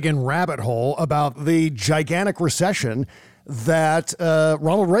first-term Reagan rabbit hole about the gigantic recession that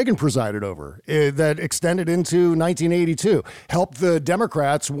Ronald Reagan presided over, that extended into 1982, helped the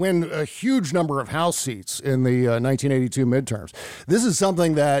Democrats win a huge number of House seats in the 1982 midterms. This is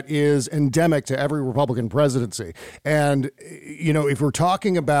something that is endemic to every Republican presidency. And, you know, if we're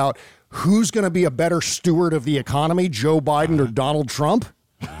talking about who's going to be a better steward of the economy, Joe Biden or Donald Trump,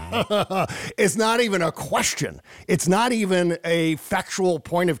 it's not even a question. It's not even a factual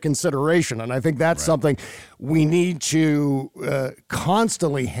point of consideration. And I think that's something we need to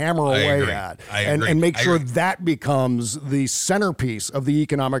constantly hammer away at and make sure that becomes the centerpiece of the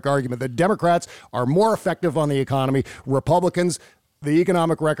economic argument, that Democrats are more effective on the economy. Republicans, the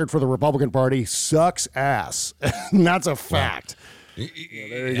economic record for the Republican Party sucks ass. And that's a fact.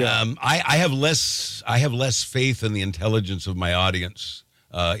 There you go. I have less faith in the intelligence of my audience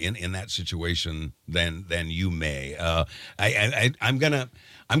in that situation than you may. I'm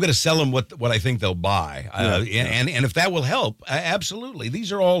gonna sell them what I think they'll buy, and if that will help, absolutely.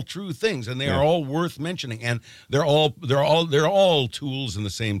 These are all true things, and they are all worth mentioning, and they're all tools in the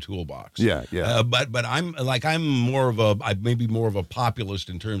same toolbox. But I'm maybe more of a populist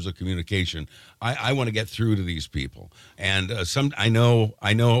in terms of communication. I want to get through to these people, and I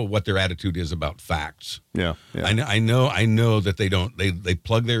know what their attitude is about facts. I know that they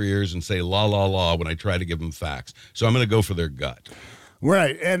plug their ears and say la la la when I try to give them facts. So I'm going to go for their gut.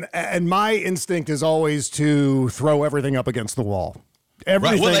 Right, and my instinct is always to throw everything up against the wall.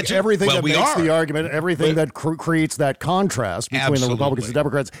 Everything that makes the argument, everything that creates that contrast between the Republicans and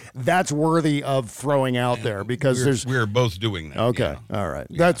Democrats, that's worthy of throwing out there because we're both doing that. Okay, all right.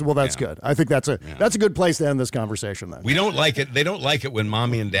 That's good. I think that's a good place to end this conversation then. We don't like it. They don't like it when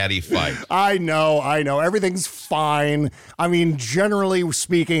mommy and daddy fight. I know. Everything's fine. I mean, generally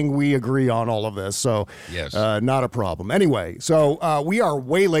speaking, we agree on all of this, so yes, not a problem. Anyway, so we are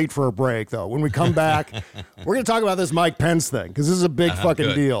way late for a break, though. When we come back, we're going to talk about this Mike Pence thing because this is a big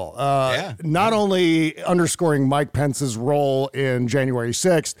fucking deal. Not only underscoring Mike Pence's role in January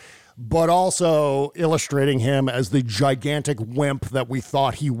 6th, but also illustrating him as the gigantic wimp that we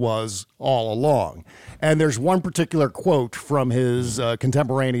thought he was all along. And there's one particular quote from his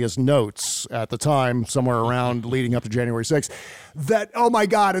contemporaneous notes at the time, somewhere around leading up to January 6th, that, oh my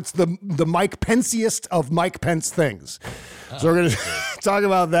God, it's the Mike Penciest of Mike Pence things. So we're going to talk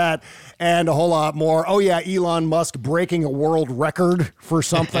about that and a whole lot more. Oh, yeah, Elon Musk breaking a world record for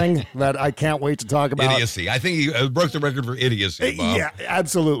something that I can't wait to talk about. Idiocy. I think he broke the record for idiocy, Bob. Yeah,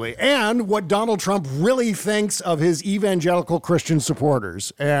 absolutely. And what Donald Trump really thinks of his evangelical Christian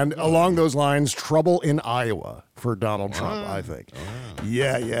supporters. And along those lines, trouble in Iowa for Donald Trump, I think.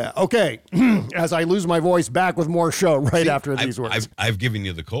 Yeah. Okay, as I lose my voice, back with more show after these words. I've given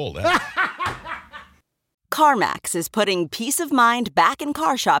you the cold. CarMax is putting peace of mind back in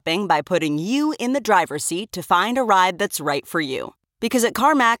car shopping by putting you in the driver's seat to find a ride that's right for you. Because at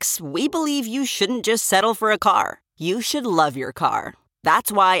CarMax, we believe you shouldn't just settle for a car. You should love your car.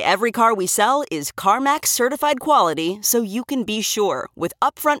 That's why every car we sell is CarMax certified quality, so you can be sure with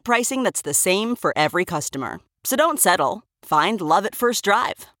upfront pricing that's the same for every customer. So don't settle. Find love at first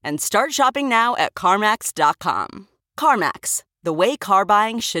drive and start shopping now at CarMax.com. CarMax, the way car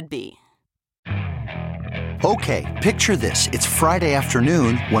buying should be. Okay, picture this. It's Friday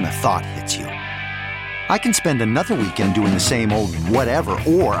afternoon when a thought hits you. I can spend another weekend doing the same old whatever,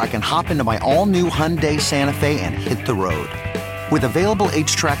 or I can hop into my all-new Hyundai Santa Fe and hit the road. With available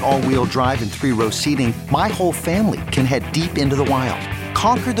H-Track all-wheel drive and 3-row seating, my whole family can head deep into the wild.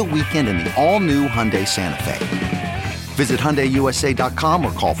 Conquer the weekend in the all-new Hyundai Santa Fe. Visit HyundaiUSA.com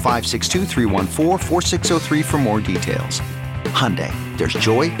or call 562-314-4603 for more details. Hyundai, there's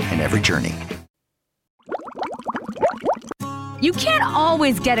joy in every journey. You can't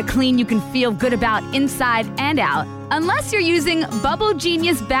always get a clean you can feel good about inside and out unless you're using Bubble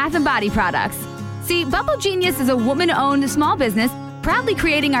Genius Bath & Body products. See, Bubble Genius is a woman-owned small business proudly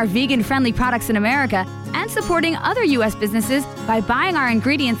creating our vegan-friendly products in America and supporting other U.S. businesses by buying our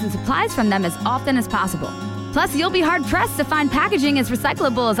ingredients and supplies from them as often as possible. Plus, you'll be hard-pressed to find packaging as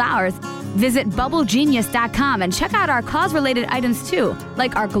recyclable as ours. Visit BubbleGenius.com and check out our cause-related items too,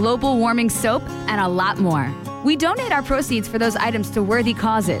 like our global warming soap and a lot more. We donate our proceeds for those items to worthy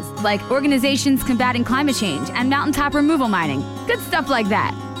causes, like organizations combating climate change and mountaintop removal mining. Good stuff like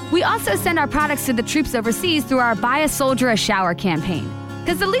that. We also send our products to the troops overseas through our Buy a Soldier a Shower campaign.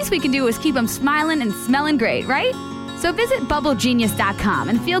 Because the least we can do is keep them smiling and smelling great, right? So visit BubbleGenius.com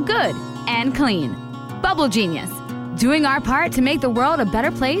and feel good. and clean. Bubble Genius. Doing our part to make the world a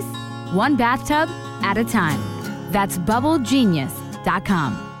better place, one bathtub at a time. That's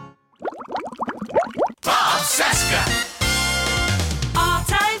bubblegenius.com. Bob Cesca.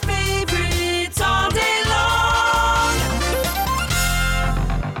 All-time favorites all day long.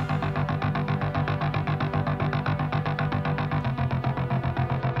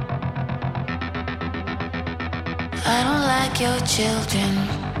 I don't like your children.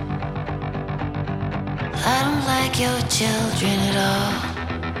 I don't like your children at all.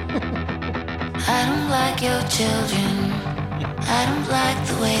 I don't like your children. I don't like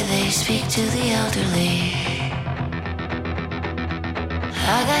the way they speak to the elderly.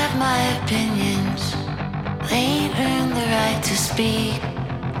 I got my opinions. They ain't earned the right to speak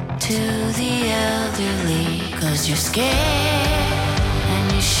to the elderly. 'Cause you're scared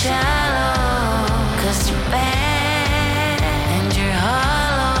and you're shallow. 'Cause you're bad and you're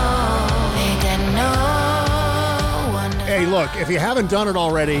hollow. Ain't got no one to... Hey, look, if you haven't done it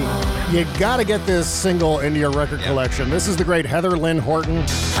already, you got to get this single into your record collection. This is the great Heather Lynn Horton,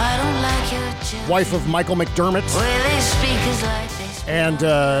 I don't like your children. wife of Michael McDermott. Where they speak is like they speak. And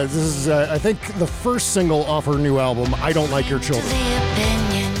this is, I think, the first single off her new album, I Don't Like Your Children. The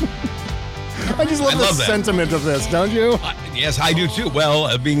opinion. I just love the love that. sentiment of this, don't you? Yes, I do too.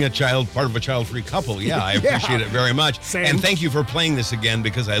 Well, being a child, part of a child-free couple, yeah, I appreciate it very much. Same. And thank you for playing this again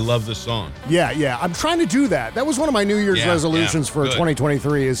because I love this song. Yeah. I'm trying to do that. That was one of my New Year's resolutions for good.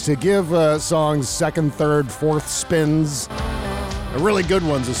 2023 is to give songs second, third, fourth spins. Really good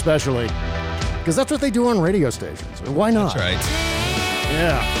ones especially. Because that's what they do on radio stations. Why not? That's right.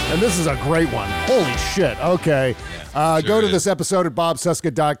 Yeah, and this is a great one. Holy shit. Okay. Go to this episode at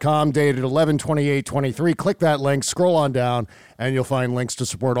bobcesca.com, dated 11/28/23. Click that link, scroll on down, and you'll find links to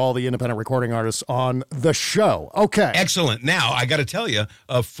support all the independent recording artists on the show. Okay. Excellent. Now, I got to tell you,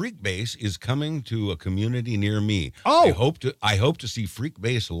 Freak Bass is coming to a community near me. Oh. I hope to see Freak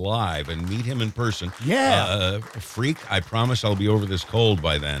Bass live and meet him in person. Yeah. Freak, I promise I'll be over this cold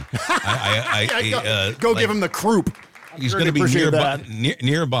by then. Go give him the croup. He's going to be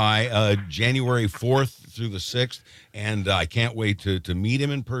nearby January 4th through the 6th, and I can't wait to meet him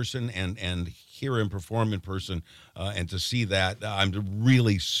in person and hear him perform in person and to see that. I'm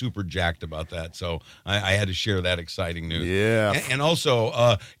really super jacked about that, so I had to share that exciting news. Yeah. And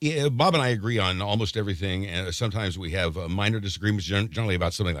also, Bob and I agree on almost everything, and sometimes we have minor disagreements, generally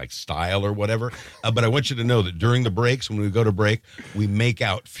about something like style or whatever, but I want you to know that during the breaks, when we go to break, we make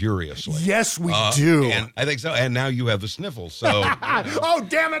out furiously. Yes, we do. And I think so, and now you have the sniffles, so... Oh,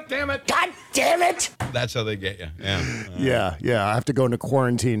 damn it. God damn it. That's how they get you. Yeah. I have to go into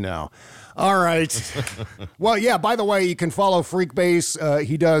quarantine now. All right. Well, yeah, by the way, you can follow Freak Bass.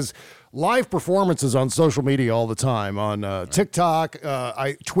 He does live performances on social media all the time on TikTok,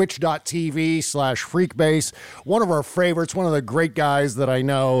 twitch.tv/freakbass. One of our favorites, one of the great guys that I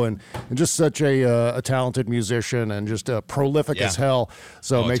know, and just such a talented musician and just prolific as hell.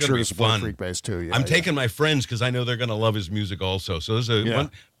 So make sure to support Freak Bass too. Yeah, I'm taking my friends because I know they're going to love his music also. So there's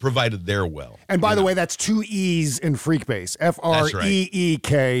one, provided they're well. And by the way, that's 2 E's in Freak Bass.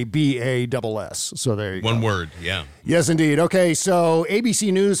 FREEKBASS. So there you go. One word, yeah. Yes, indeed. Okay, so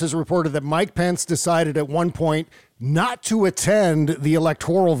ABC News has reported that Mike Pence decided at one point not to attend the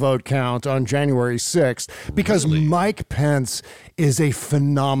electoral vote count on January 6th because Mike Pence is a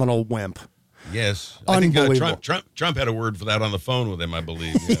phenomenal wimp. Yes. Unbelievable. I think Trump had a word for that on the phone with him, I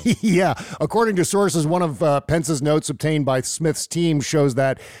believe. Yeah. Yeah. According to sources, one of Pence's notes obtained by Smith's team shows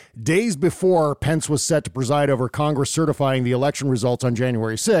that days before Pence was set to preside over Congress certifying the election results on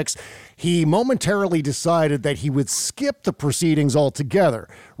January 6th, he momentarily decided that he would skip the proceedings altogether,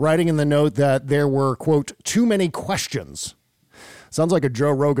 writing in the note that there were, quote, too many questions. Sounds like a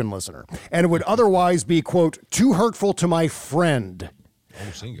Joe Rogan listener. And it would otherwise be, quote, too hurtful to my friend.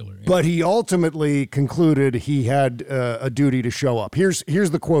 Oh, singular. Yeah. But he ultimately concluded he had a duty to show up. Here's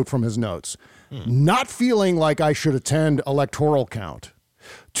the quote from his notes. Not feeling like I should attend electoral count.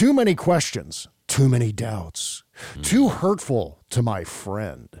 Too many questions, too many doubts, too hurtful to my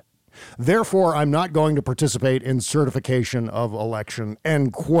friend. Therefore, I'm not going to participate in certification of election,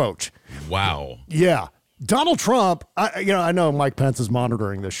 end quote. Wow. Yeah. Donald Trump, I know Mike Pence is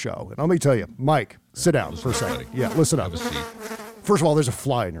monitoring this show. And let me tell you, Mike, sit down for a second. Yeah, listen up. Have a seat. First of all, there's a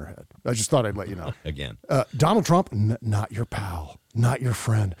fly in your head. I just thought I'd let you know. Again. Donald Trump, not your pal, not your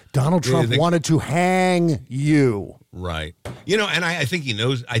friend. Donald Trump wanted to hang you. Right. You know, and I think he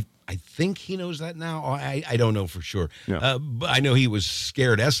knows. I think he knows that now. I don't know for sure. Yeah. But I know he was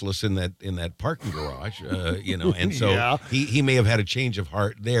scared essless in that parking garage. You know, and so Yeah. he may have had a change of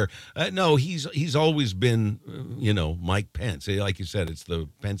heart there. No, he's always been Mike Pence. Like you said, it's the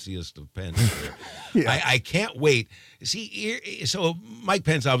Penciest of Pence. Yeah. I can't wait. See, so Mike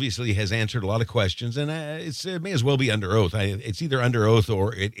Pence obviously has answered a lot of questions, and it may as well be under oath. It's either under oath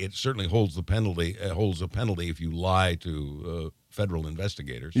or it certainly holds the penalty. Holds a penalty if you lie to federal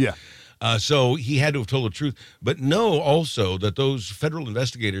investigators. Yeah. So he had to have told the truth. But know also that those federal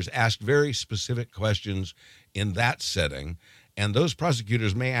investigators asked very specific questions in that setting, and those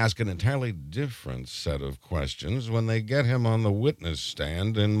prosecutors may ask an entirely different set of questions when they get him on the witness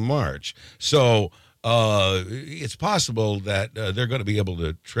stand in March. So it's possible that they're going to be able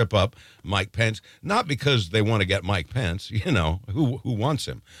to trip up Mike Pence, not because they want to get Mike Pence, who wants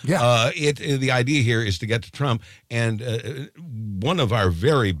him. Yeah. The idea here is to get to Trump, and one of our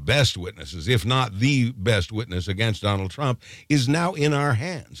very best witnesses, if not the best witness against Donald Trump, is now in our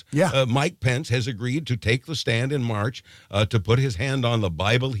hands. Yeah. Mike Pence has agreed to take the stand in March to put his hand on the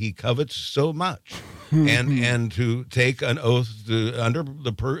Bible he covets so much. and to take an oath under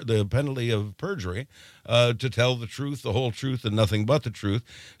the penalty of perjury to tell the truth, the whole truth, and nothing but the truth.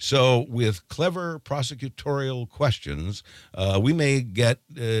 So with clever prosecutorial questions, we may get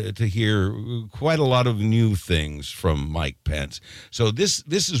to hear quite a lot of new things from Mike Pence. So this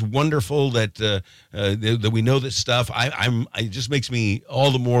is wonderful that we know this stuff. It just makes me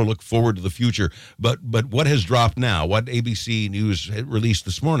all the more look forward to the future. But what has dropped now, what ABC News released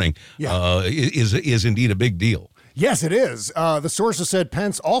this morning, is indeed a big deal. Yes, it is. The sources said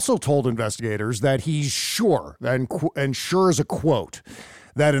Pence also told investigators that he's sure, and sure is a quote,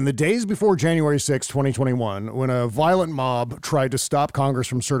 that in the days before January 6, 2021, when a violent mob tried to stop Congress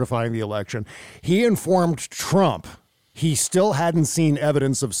from certifying the election, he informed Trump he still hadn't seen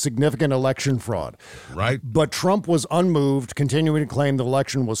evidence of significant election fraud. Right. But Trump was unmoved, continuing to claim the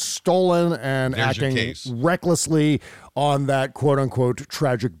election was stolen and acting recklessly on that quote-unquote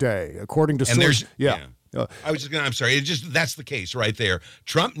tragic day. According to sources. I was just going to, I'm sorry. That's the case right there.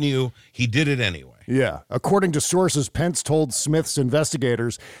 Trump knew, he did it anyway. Yeah. According to sources, Pence told Smith's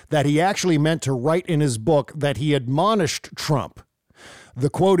investigators that he actually meant to write in his book that he admonished Trump. The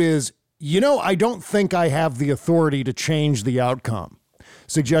quote is, I don't think I have the authority to change the outcome,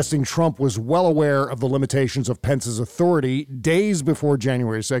 suggesting Trump was well aware of the limitations of Pence's authority days before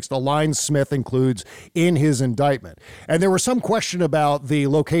January 6th, a line Smith includes in his indictment. And there was some question about the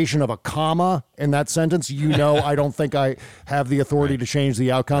location of a comma in that sentence. I don't think I have the authority to change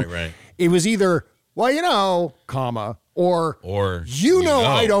the outcome. Right. It was either, comma, or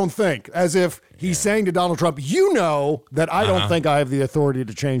I don't think, as if he's saying to Donald Trump, that I don't think I have the authority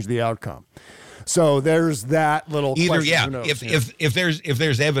to change the outcome. So there's that little question. If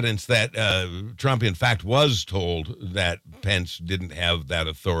there's evidence that Trump in fact was told that Pence didn't have that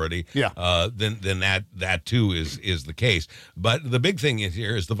authority, then that too is the case. But the big thing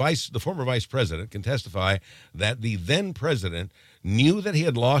here is the former vice president can testify that the then president knew that he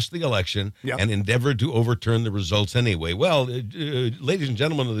had lost the election and endeavored to overturn the results anyway. Well, ladies and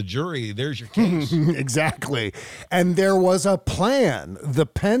gentlemen of the jury, there's your case. Exactly. And there was a plan.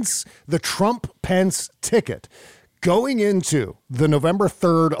 The Trump-Pence ticket going into the November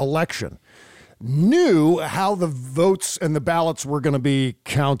 3rd election knew how the votes and the ballots were going to be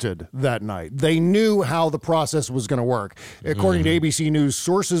counted that night. They knew how the process was going to work. According to ABC News,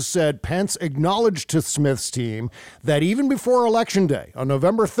 sources said Pence acknowledged to Smith's team that even before Election Day on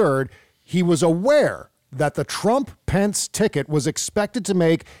November 3rd, he was aware that the Trump-Pence ticket was expected to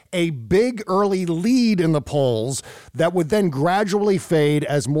make a big early lead in the polls that would then gradually fade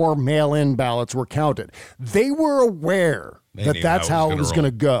as more mail-in ballots were counted. They were aware that's how it was going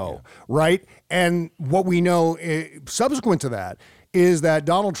to go, right? And what we know subsequent to that is that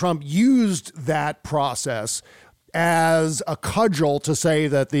Donald Trump used that process as a cudgel to say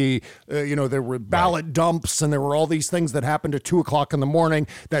that there were ballot dumps and there were all these things that happened at 2:00 in the morning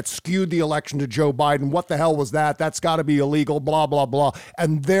that skewed the election to Joe Biden. What the hell was that? That's got to be illegal, blah, blah, blah.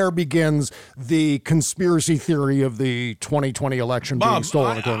 And there begins the conspiracy theory of the 2020 election being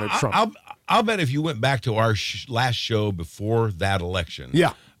stolen according to Trump. I'll bet if you went back to our last show before that election,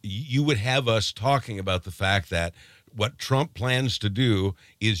 you would have us talking about the fact that what Trump plans to do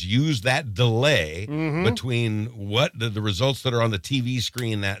is use that delay between what the results that are on the TV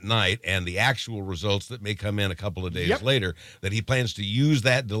screen that night and the actual results that may come in a couple of days later, that he plans to use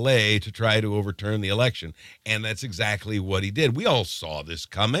that delay to try to overturn the election. And that's exactly what he did. We all saw this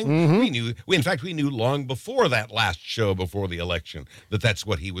coming. We knew, in fact, we knew long before that last show before the election that that's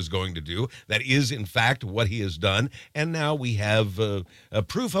what he was going to do. That is, in fact, what he has done. And now we have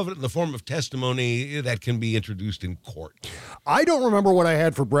proof of it in the form of testimony that can be introduced in court. I don't remember what I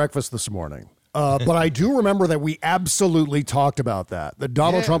had for breakfast this morning. But I do remember that we absolutely talked about that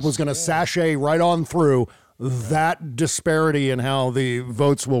Donald Trump was going to sashay right on through that disparity in how the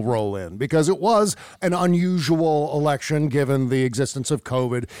votes will roll in, because it was an unusual election given the existence of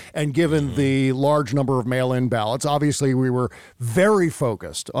COVID and given the large number of mail-in ballots. Obviously, we were very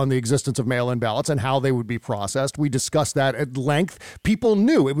focused on the existence of mail-in ballots and how they would be processed. We discussed that at length. People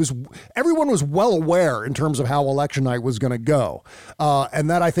knew everyone was well aware in terms of how election night was going to go. And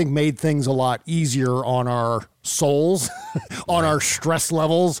that, I think, made things a lot easier on our souls, on our stress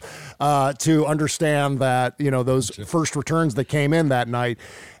levels, to understand that, those first returns that came in that night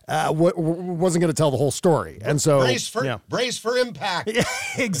wasn't going to tell the whole story. And so brace for impact.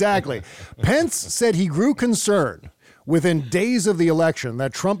 Exactly. Pence said he grew concerned within days of the election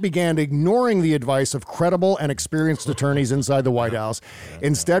that Trump began ignoring the advice of credible and experienced attorneys inside the White House,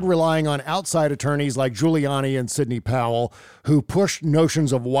 instead relying on outside attorneys like Giuliani and Sidney Powell, who pushed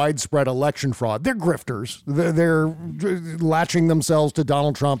notions of widespread election fraud. They're grifters. They're latching themselves to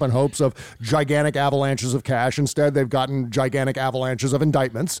Donald Trump in hopes of gigantic avalanches of cash. Instead, they've gotten gigantic avalanches of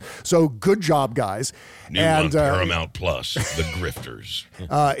indictments. So good job, guys. New on Paramount Plus, the grifters.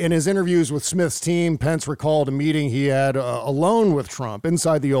 In his interviews with Smith's team, Pence recalled a meeting he had alone with Trump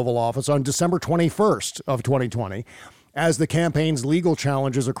inside the Oval Office on December 21st of 2020. As the campaign's legal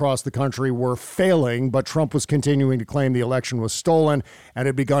challenges across the country were failing, but Trump was continuing to claim the election was stolen and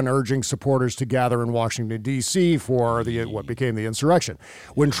had begun urging supporters to gather in Washington, D.C. for what became the insurrection.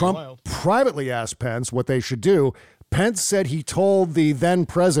 When Trump privately asked Pence what they should do, Pence said he told the then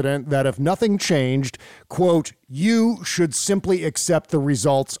president that if nothing changed, quote, you should simply accept the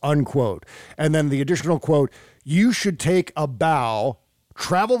results, unquote. And then the additional quote, you should take a bow,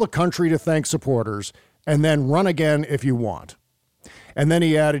 travel the country to thank supporters, and then run again if you want. And then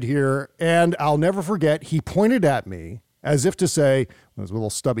he added here, and I'll never forget, he pointed at me as if to say, with his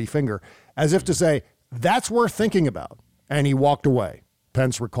little stubby finger, as if to say, that's worth thinking about. And he walked away,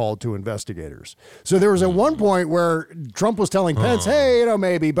 Pence recalled to investigators. So there was at one point where Trump was telling Pence, hey,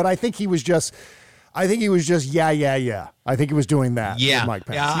 maybe, but I think he was just, yeah. I think he was doing that. Yeah, with Mike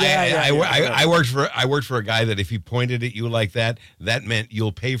Pence. I worked for a guy that if he pointed at you like that, that meant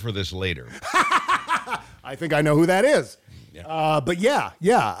you'll pay for this later. I think I know who that is. But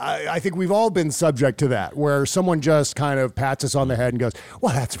I think we've all been subject to that, where someone just kind of pats us on the head and goes,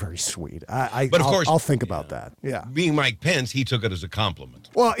 well, that's very sweet. But of course, I'll think about that. Yeah. Being Mike Pence, he took it as a compliment.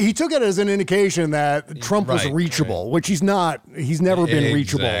 Well, he took it as an indication that Trump was reachable, which he's not. He's never been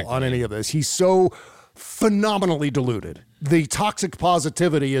reachable on any of this. He's so phenomenally deluded. The toxic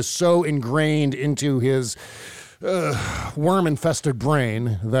positivity is so ingrained into his worm-infested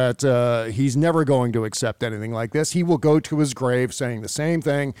brain that he's never going to accept anything like this. He will go to his grave saying the same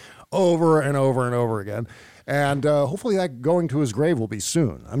thing over and over and over again. And hopefully that going to his grave will be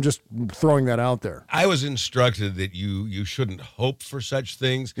soon. I'm just throwing that out there. I was instructed that you shouldn't hope for such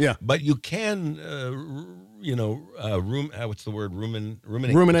things. Yeah. But you can, what's the word? Ruminate.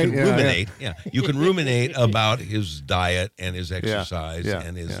 Ruminate. Yeah. You can ruminate about his diet and his exercise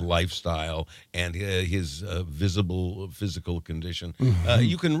and his lifestyle and his visible physical condition. Mm-hmm.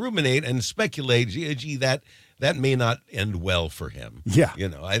 You can ruminate and speculate, gee, that may not end well for him. Yeah.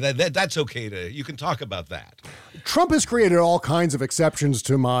 That's okay you can talk about that. Trump has created all kinds of exceptions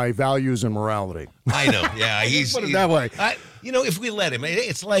to my values and morality. I know. Yeah. Put it that way. If we let him,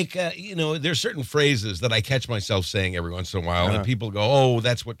 it's like, there's certain phrases that I catch myself saying every once in a while and people go, oh,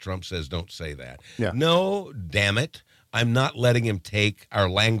 that's what Trump says. Don't say that. Yeah. No, damn it. I'm not letting him take our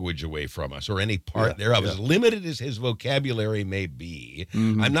language away from us or any part thereof. As limited as his vocabulary may be,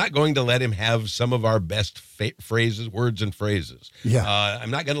 I'm not going to let him have some of our best phrases, words and phrases. Yeah.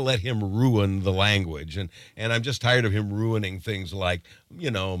 I'm not going to let him ruin the language. And I'm just tired of him ruining things like,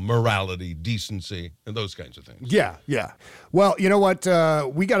 morality, decency, and those kinds of things. Yeah. Well, you know what?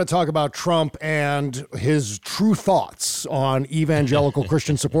 We got to talk about Trump and his true thoughts on evangelical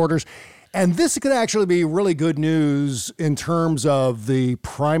Christian supporters. And this could actually be really good news in terms of the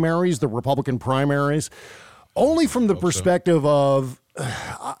primaries, the Republican primaries, only from the perspective of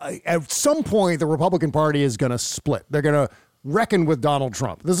at some point the Republican Party is going to split. They're going to reckon with Donald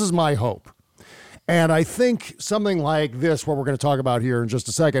Trump. This is my hope. And I think something like this, what we're going to talk about here in just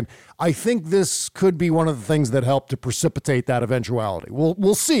a second, I think this could be one of the things that help to precipitate that eventuality.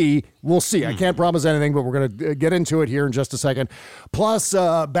 We'll see. We'll see. I can't promise anything, but we're going to get into it here in just a second. Plus,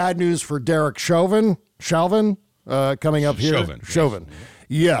 bad news for Derek Chauvin coming up here. Chauvin.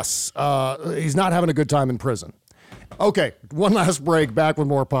 Yes. He's not having a good time in prison. Okay, one last break. Back with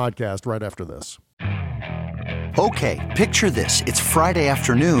more podcast right after this. Okay, picture this. It's Friday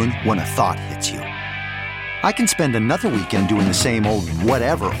afternoon when a thought hits you. I can spend another weekend doing the same old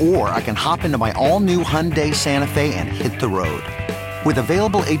whatever, or I can hop into my all-new Hyundai Santa Fe and hit the road. With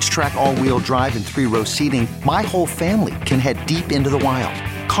available H-Track all-wheel drive and 3-row seating, my whole family can head deep into the wild.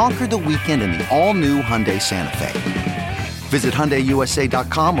 Conquer the weekend in the all-new Hyundai Santa Fe. Visit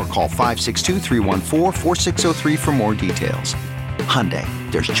HyundaiUSA.com or call 562-314-4603 for more details. Hyundai,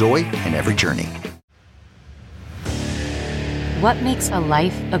 there's joy in every journey. What makes a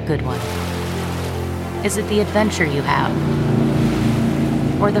life a good one? Is it the adventure you have?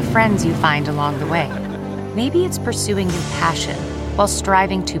 Or the friends you find along the way? Maybe it's pursuing your passion while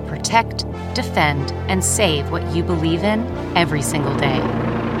striving to protect, defend, and save what you believe in every single day.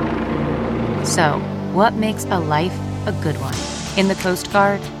 So, what makes a life a good one? In the Coast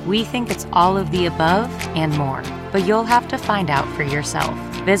Guard, we think it's all of the above and more, but you'll have to find out for yourself.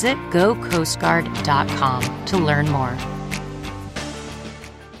 Visit GoCoastGuard.com to learn more.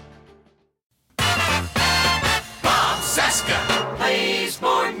 Bob Cesca plays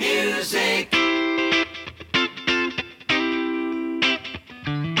more music.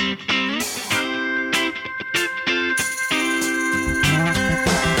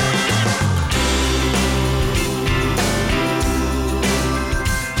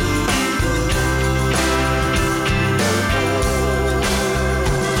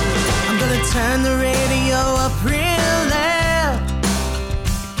 Turn the radio up real loud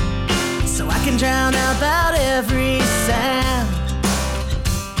so I can drown out about every sound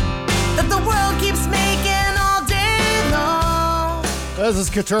that the world keeps making all day long. This is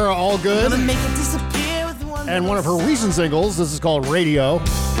Katura All Good. Make it disappear with and one of her recent singles. This is called Radio.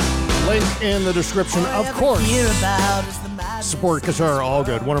 Link in the description, of course. Support Katura All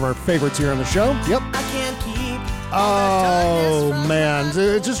Good, one of our favorites here on the show. Yep. Oh, man.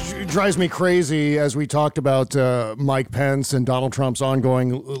 It just drives me crazy as we talked about Mike Pence and Donald Trump's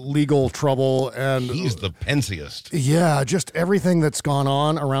ongoing legal trouble. And he's the Pensiest. Yeah, just everything that's gone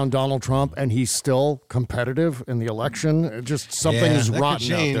on around Donald Trump, and he's still competitive in the election. Just something is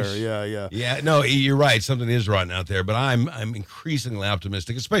rotten out there. Yeah, no, you're right. Something is rotten out there, but I'm increasingly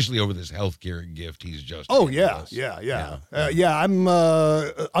optimistic, especially over this healthcare gift he's just I'm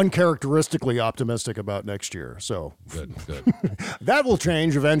uncharacteristically optimistic about next year. So good. That will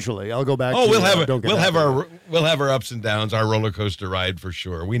change eventually. I'll go back. We'll have our ups and downs, our roller coaster ride for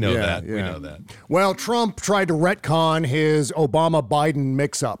sure. We know that. We know that. Well, Trump tried to retcon his Obama-Biden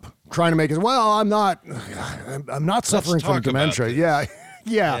mix-up, trying to make it. Well, I'm not suffering from dementia.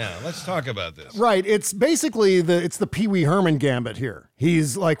 Yeah, let's talk about this. Right, it's basically the Pee Wee Herman gambit here.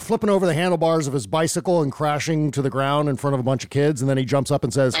 He's like flipping over the handlebars of his bicycle and crashing to the ground in front of a bunch of kids, and then he jumps up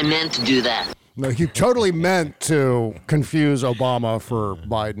and says, "I meant to do that." No, he totally meant to confuse Obama for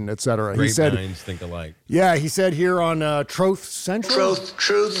Biden, etc. Great minds think alike. Yeah, he said here on Truth Central.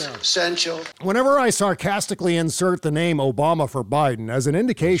 Truth Central. Whenever I sarcastically insert the name Obama for Biden as an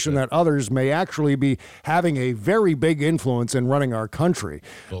indication that others may actually be having a very big influence in running our country,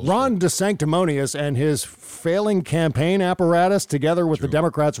 Ron DeSanctimonious and his failing campaign apparatus, together with the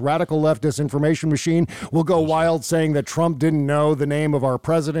Democrats' radical left disinformation machine, will go wild saying that Trump didn't know the name of our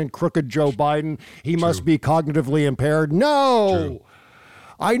president, crooked Joe Biden. He must be cognitively impaired. No!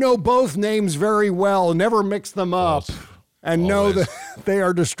 I know both names very well. Never mix them up. And know that they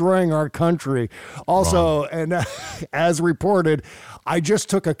are destroying our country. Also, and as reported, I just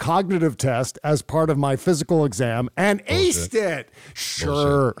took a cognitive test as part of my physical exam and aced it.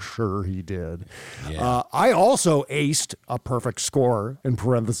 Sure he did. Yeah. I also aced a perfect score in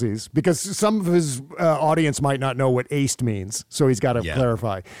parentheses because some of his audience might not know what aced means. So he's got to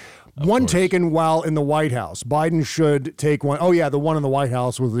clarify. One taken while in the White House. Biden should take one. Oh, yeah, the one in the White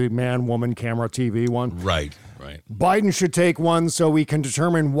House was the man, woman, camera, TV one. Right. Biden should take one so we can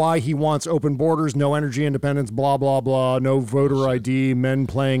determine why he wants open borders, no energy independence, blah, blah, blah, no voter ID, men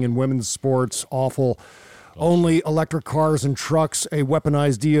playing in women's sports, awful. Only electric cars and trucks, a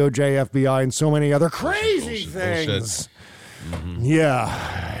weaponized DOJ, FBI, and so many other crazy things. Mm-hmm.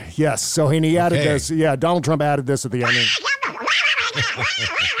 Yeah. Yes. So he added this. Yeah, Donald Trump added this at the end.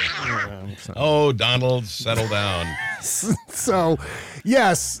 Oh, Donald, settle down. So,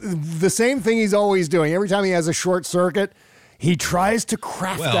 yes, the same thing he's always doing. Every time he has a short circuit, He tries to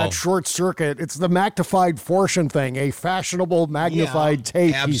craft that short circuit. It's the magnified fortune thing, a fashionable magnified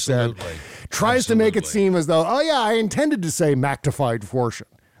tape, he said. Tries to make it seem as though, I intended to say magnified fortune.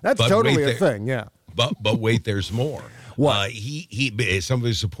 That's totally a thing, yeah. But wait, there's more. What? Some of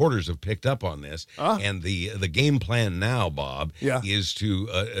his supporters have picked up on this, and the game plan now, Bob, is to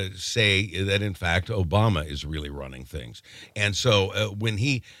say that in fact Obama is really running things. And so when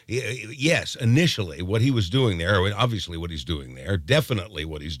initially what he was doing there, obviously what he's doing there, definitely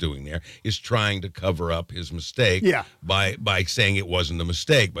what he's doing there is trying to cover up his mistake by saying it wasn't a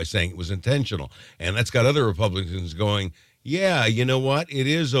mistake, by saying it was intentional, and that's got other Republicans going, yeah, you know what? It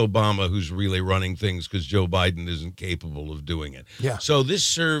is Obama who's really running things because Joe Biden isn't capable of doing it. Yeah. So this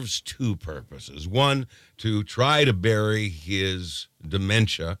serves two purposes. One, to try to bury his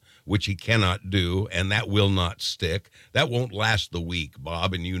dementia, which he cannot do, and that will not stick. That won't last the week,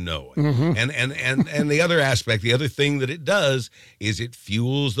 Bob, and you know it. Mm-hmm. And the other aspect, the other thing that it does is it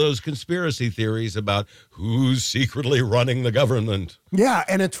fuels those conspiracy theories about who's secretly running the government. Yeah,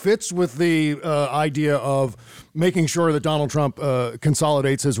 and it fits with the idea of making sure that Donald Trump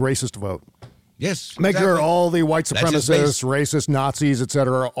consolidates his racist vote. Yes. Make exactly. sure all the white supremacists, racist, Nazis, et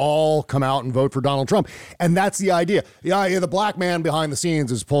cetera, all come out and vote for Donald Trump. And that's the idea. The black man behind the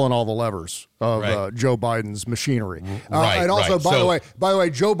scenes is pulling all the levers of Joe Biden's machinery. And also, by the way,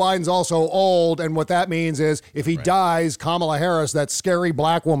 Joe Biden's also old, and what that means is if he dies, Kamala Harris, that scary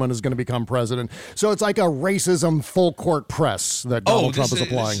black woman, is going to become president. So it's like a racism full court press that Donald Trump is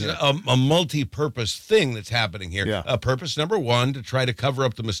applying here. A multi-purpose thing that's happening here. Yeah. Purpose number one, to try to cover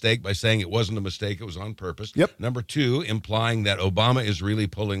up the mistake by saying it wasn't a mistake, it was on purpose. Yep. Number two, implying that Obama is really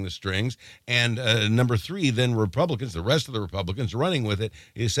pulling the strings. And number three, then Republicans, the rest of the Republicans running with it,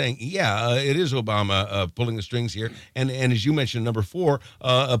 is saying, it is Obama pulling the strings here. And as you mentioned, number four,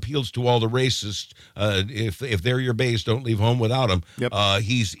 appeals to all the racists. If they're your base, don't leave home without them. Yep.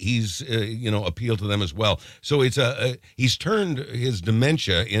 He's appealed to them as well. So it's he's turned his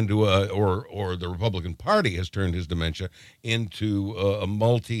dementia into or the Republican Party has turned his dementia into a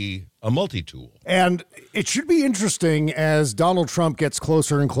multi-tool. And it should be interesting as Donald Trump gets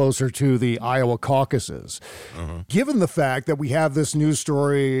closer and closer to the Iowa caucuses, given the fact that we have this news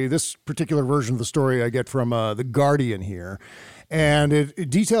story, this particular version of the story I get from The Guardian here, and it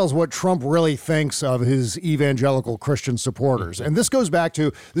details what Trump really thinks of his evangelical Christian supporters. And this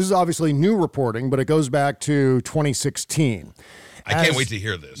is obviously new reporting, but it goes back to 2016. I can't wait to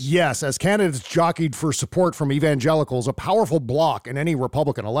hear this. Yes, as candidates jockeyed for support from evangelicals, a powerful bloc in any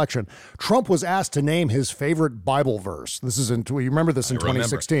Republican election, Trump was asked to name his favorite Bible verse. You remember this in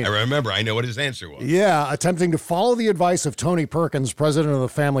 2016. I remember. I know what his answer was. Yeah, attempting to follow the advice of Tony Perkins, president of the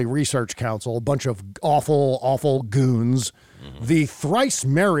Family Research Council, a bunch of awful goons. The thrice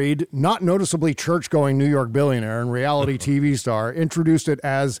married, not noticeably church-going New York billionaire and reality TV star introduced it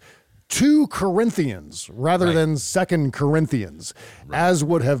as 2 Corinthians rather than 2 Corinthians, as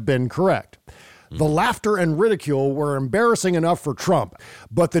would have been correct. The laughter and ridicule were embarrassing enough for Trump,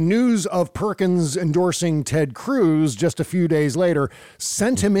 but the news of Perkins endorsing Ted Cruz just a few days later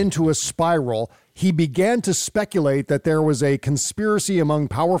sent him into a spiral. He began to speculate that there was a conspiracy among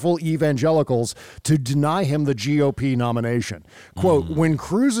powerful evangelicals to deny him the GOP nomination. Quote, when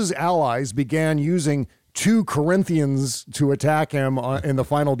Cruz's allies began using 2 Corinthians to attack him in the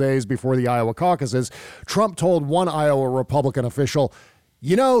final days before the Iowa caucuses, Trump told one Iowa Republican official,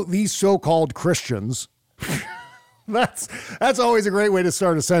 these so-called Christians, that's always a great way to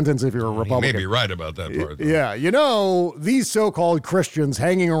start a sentence if you're a Republican. You may be right about that part, though. Yeah, these so-called Christians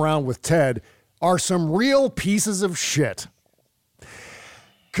hanging around with Ted are some real pieces of shit.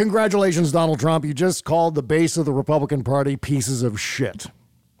 Congratulations, Donald Trump. You just called the base of the Republican Party pieces of shit.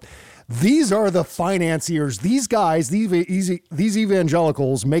 These are the financiers. These guys, these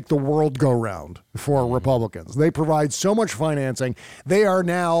evangelicals make the world go round for Republicans. They provide so much financing. They are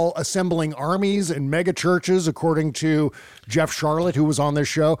now assembling armies and mega churches, according to Jeff Charlotte, who was on this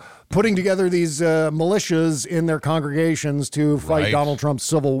show, putting together these militias in their congregations to fight Donald Trump's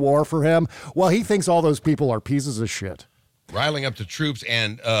civil war for him. Well, he thinks all those people are pieces of shit. Riling up the troops,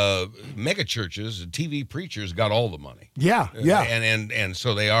 and mega churches, TV preachers got all the money. Yeah. And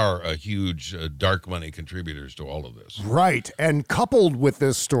so they are a huge dark money contributors to all of this. Right. And coupled with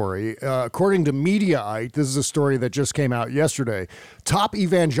this story, according to Mediaite, this is a story that just came out yesterday, top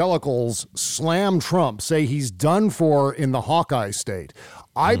evangelicals slam Trump, say he's done for in the Hawkeye state.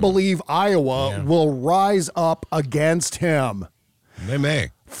 I believe Iowa will rise up against him. They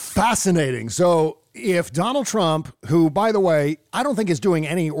may. Fascinating. So if Donald Trump, who, by the way, I don't think is doing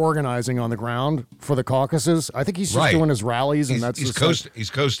any organizing on the ground for the caucuses. I think he's just doing his rallies, and he's coasting. Yeah,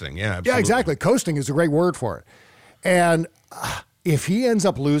 absolutely. Yeah, exactly. Coasting is a great word for it. And if he ends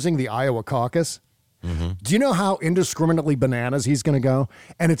up losing the Iowa caucus, do you know how indiscriminately bananas he's going to go?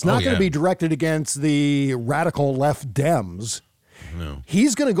 And it's not going to be directed against the radical left Dems. No.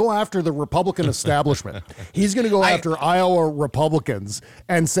 He's going to go after the Republican establishment. He's going to go after Iowa Republicans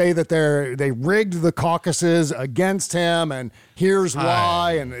and say that they rigged the caucuses against him, and here's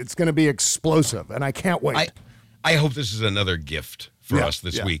why, and it's going to be explosive, and I can't wait. I hope this is another gift for us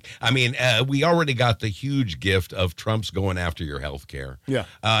this week. I mean, we already got the huge gift of Trump's going after your health care. Yeah.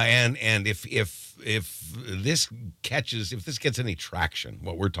 And if this gets any traction,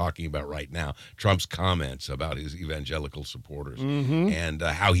 what we're talking about right now, Trump's comments about his evangelical supporters and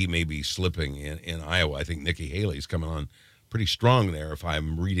how he may be slipping in Iowa, I think Nikki Haley's coming on pretty strong there, if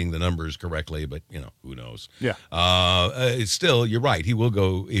I'm reading the numbers correctly, but who knows? Yeah. Still, you're right. He will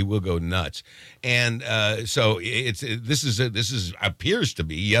go nuts, and so this appears to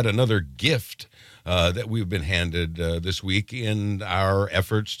be yet another gift that we've been handed this week in our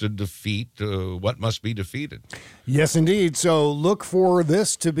efforts to defeat what must be defeated. Yes, indeed. So look for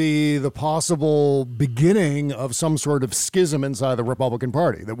this to be the possible beginning of some sort of schism inside the Republican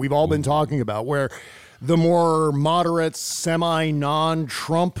Party that we've all been talking about, where the more moderate,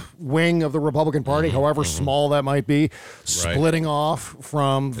 semi-non-Trump wing of the Republican Party, however small that might be, splitting off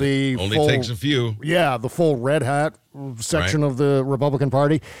from the only takes a few. Yeah, the full red hat section of the Republican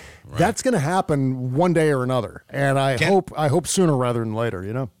Party. That's going to happen one day or another, and I hope sooner rather than later.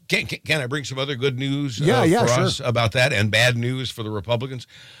 Can I bring some other good news for sure. us about that, and bad news for the Republicans?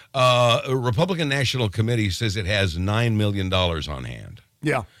 A Republican National Committee says it has $9 million on hand.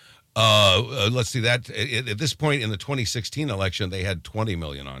 Yeah. Let's see that at this point in the 2016 election, they had 20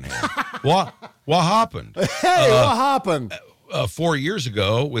 million on hand. What happened? Hey, what happened? 4 years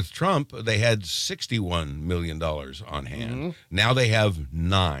ago with Trump, they had $61 million on hand. Now they have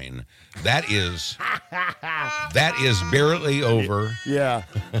 9. That is barely over. Yeah.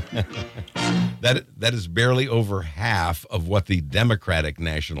 That is barely over half of what the Democratic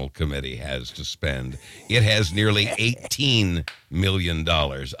National Committee has to spend. It has nearly $18 million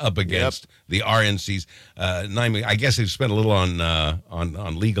up against the RNC's 9 million. I guess they've spent a little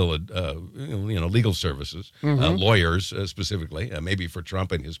on legal legal services, lawyers specifically, maybe for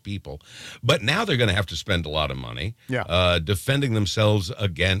Trump and his people. But now they're going to have to spend a lot of money defending themselves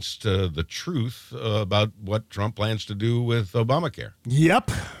against the truth about what Trump plans to do with Obamacare.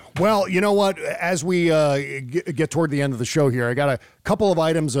 Yep. Well, you know what? As we get toward the end of the show here, I got a couple of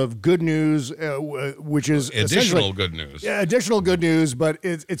items of good news, which is additional good news. Yeah, additional good news, but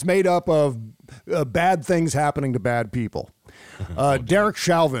it's made up of bad things happening to bad people. Derek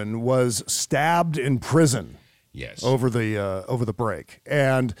Chauvin was stabbed in prison. Yes. Over the break,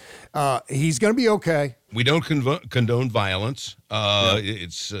 and he's going to be okay. We don't condone violence.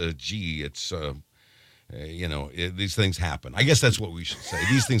 These things happen. I guess that's what we should say.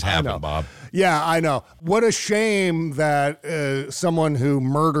 These things happen, Bob. Yeah, I know. What a shame that someone who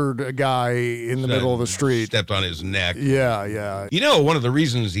murdered a guy in the middle of the street stepped on his neck. Yeah. One of the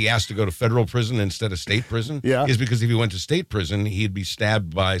reasons he asked to go to federal prison instead of state prison is because if he went to state prison, he'd be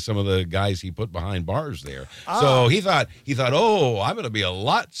stabbed by some of the guys he put behind bars there. So he thought, oh, I'm going to be a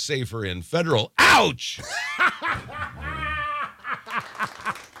lot safer in federal. Ouch!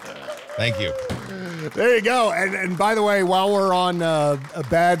 Thank you. There you go. And by the way, while we're on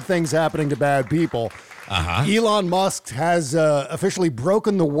bad things happening to bad people, Elon Musk has officially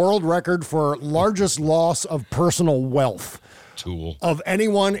broken the world record for largest loss of personal wealth of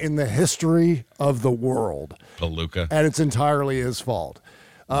anyone in the history of the world. Palooka. And it's entirely his fault.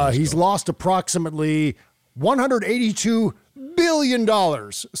 He's lost approximately $182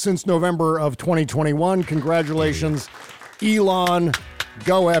 billion since November of 2021. Congratulations, Elon.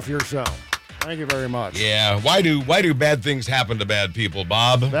 Go F yourself. Thank you very much. Yeah. Why do bad things happen to bad people,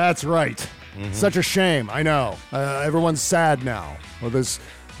 Bob? That's right. Such a shame. I know. Everyone's sad now with this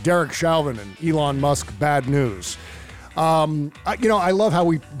Derek Chauvin and Elon Musk bad news. I love how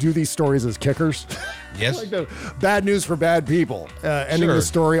we do these stories as kickers. Yes. Like the bad news for bad people. Ending the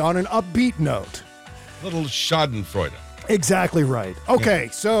story on an upbeat note. Little schadenfreude. Exactly right. Okay,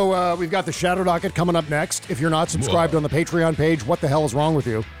 so we've got the Shadow Docket coming up next. If you're not subscribed on the Patreon page, what the hell is wrong with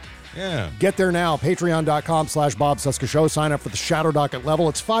you? Yeah. Get there now, patreon.com/Bob Cesca Show. Sign up for the Shadow Docket level.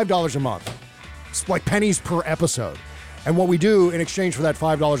 It's $5 a month. It's like pennies per episode. And what we do in exchange for that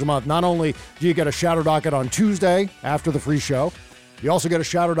 $5 a month, not only do you get a Shadow Docket on Tuesday after the free show, you also get a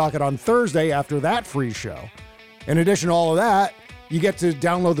Shadow Docket on Thursday after that free show. In addition to all of that, you get to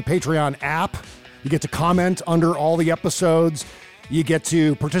download the Patreon app. You get to comment under all the episodes. You get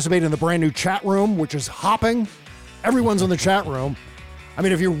to participate in the brand new chat room, which is hopping. Everyone's in the chat room. I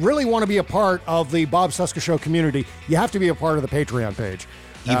mean, if you really want to be a part of the Bob Cesca Show community, you have to be a part of the Patreon page.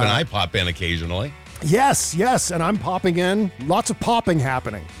 Even I pop in occasionally. Yes, and I'm popping in. Lots of popping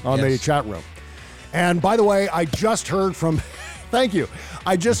happening on the chat room. And by the way, I just heard from, thank you,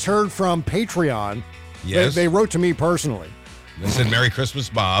 I just heard from Patreon. Yes. They wrote to me personally. They said, Merry Christmas,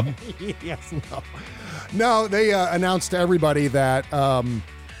 Bob. Yes, no. No, they announced to everybody that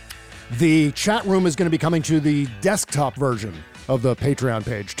the chat room is going to be coming to the desktop version of the Patreon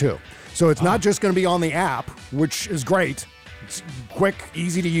page, too. So it's not just going to be on the app, which is great. It's quick,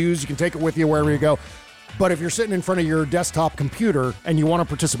 easy to use. You can take it with you wherever you go. But if you're sitting in front of your desktop computer and you want to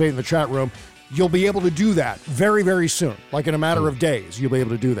participate in the chat room, you'll be able to do that very, very soon. Like in a matter of days, you'll be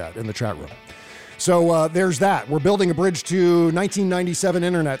able to do that in the chat room. So there's that. We're building a bridge to 1997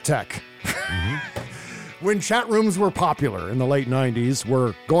 internet tech. When chat rooms were popular in the late 90s,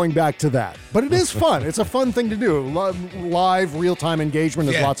 we're going back to that. But it is fun. It's a fun thing to do. Live, real-time engagement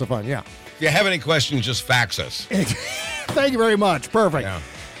is lots of fun, yeah. If you have any questions, just fax us. Thank you very much. Perfect.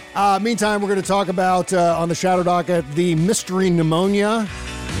 Yeah. Meantime, we're going to talk about, on the Shadow Docket, the mystery pneumonia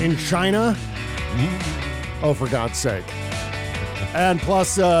in China. Oh, for God's sake. And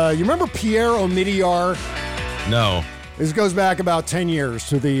plus, you remember Pierre Omidyar? No. This goes back about 10 years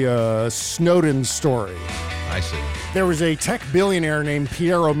to the Snowden story. I see. There was a tech billionaire named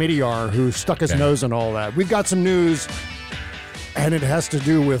Pierre Omidyar who stuck his nose in all that. We've got some news, and it has to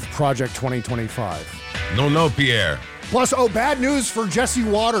do with Project 2025. No, Pierre. Plus, bad news for Jesse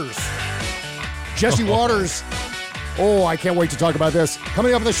Waters. Jesse Waters. Oh, I can't wait to talk about this.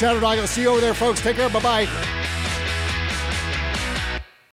 Coming up on the Shadow Dog. I'll see you over there, folks. Take care. Bye-bye.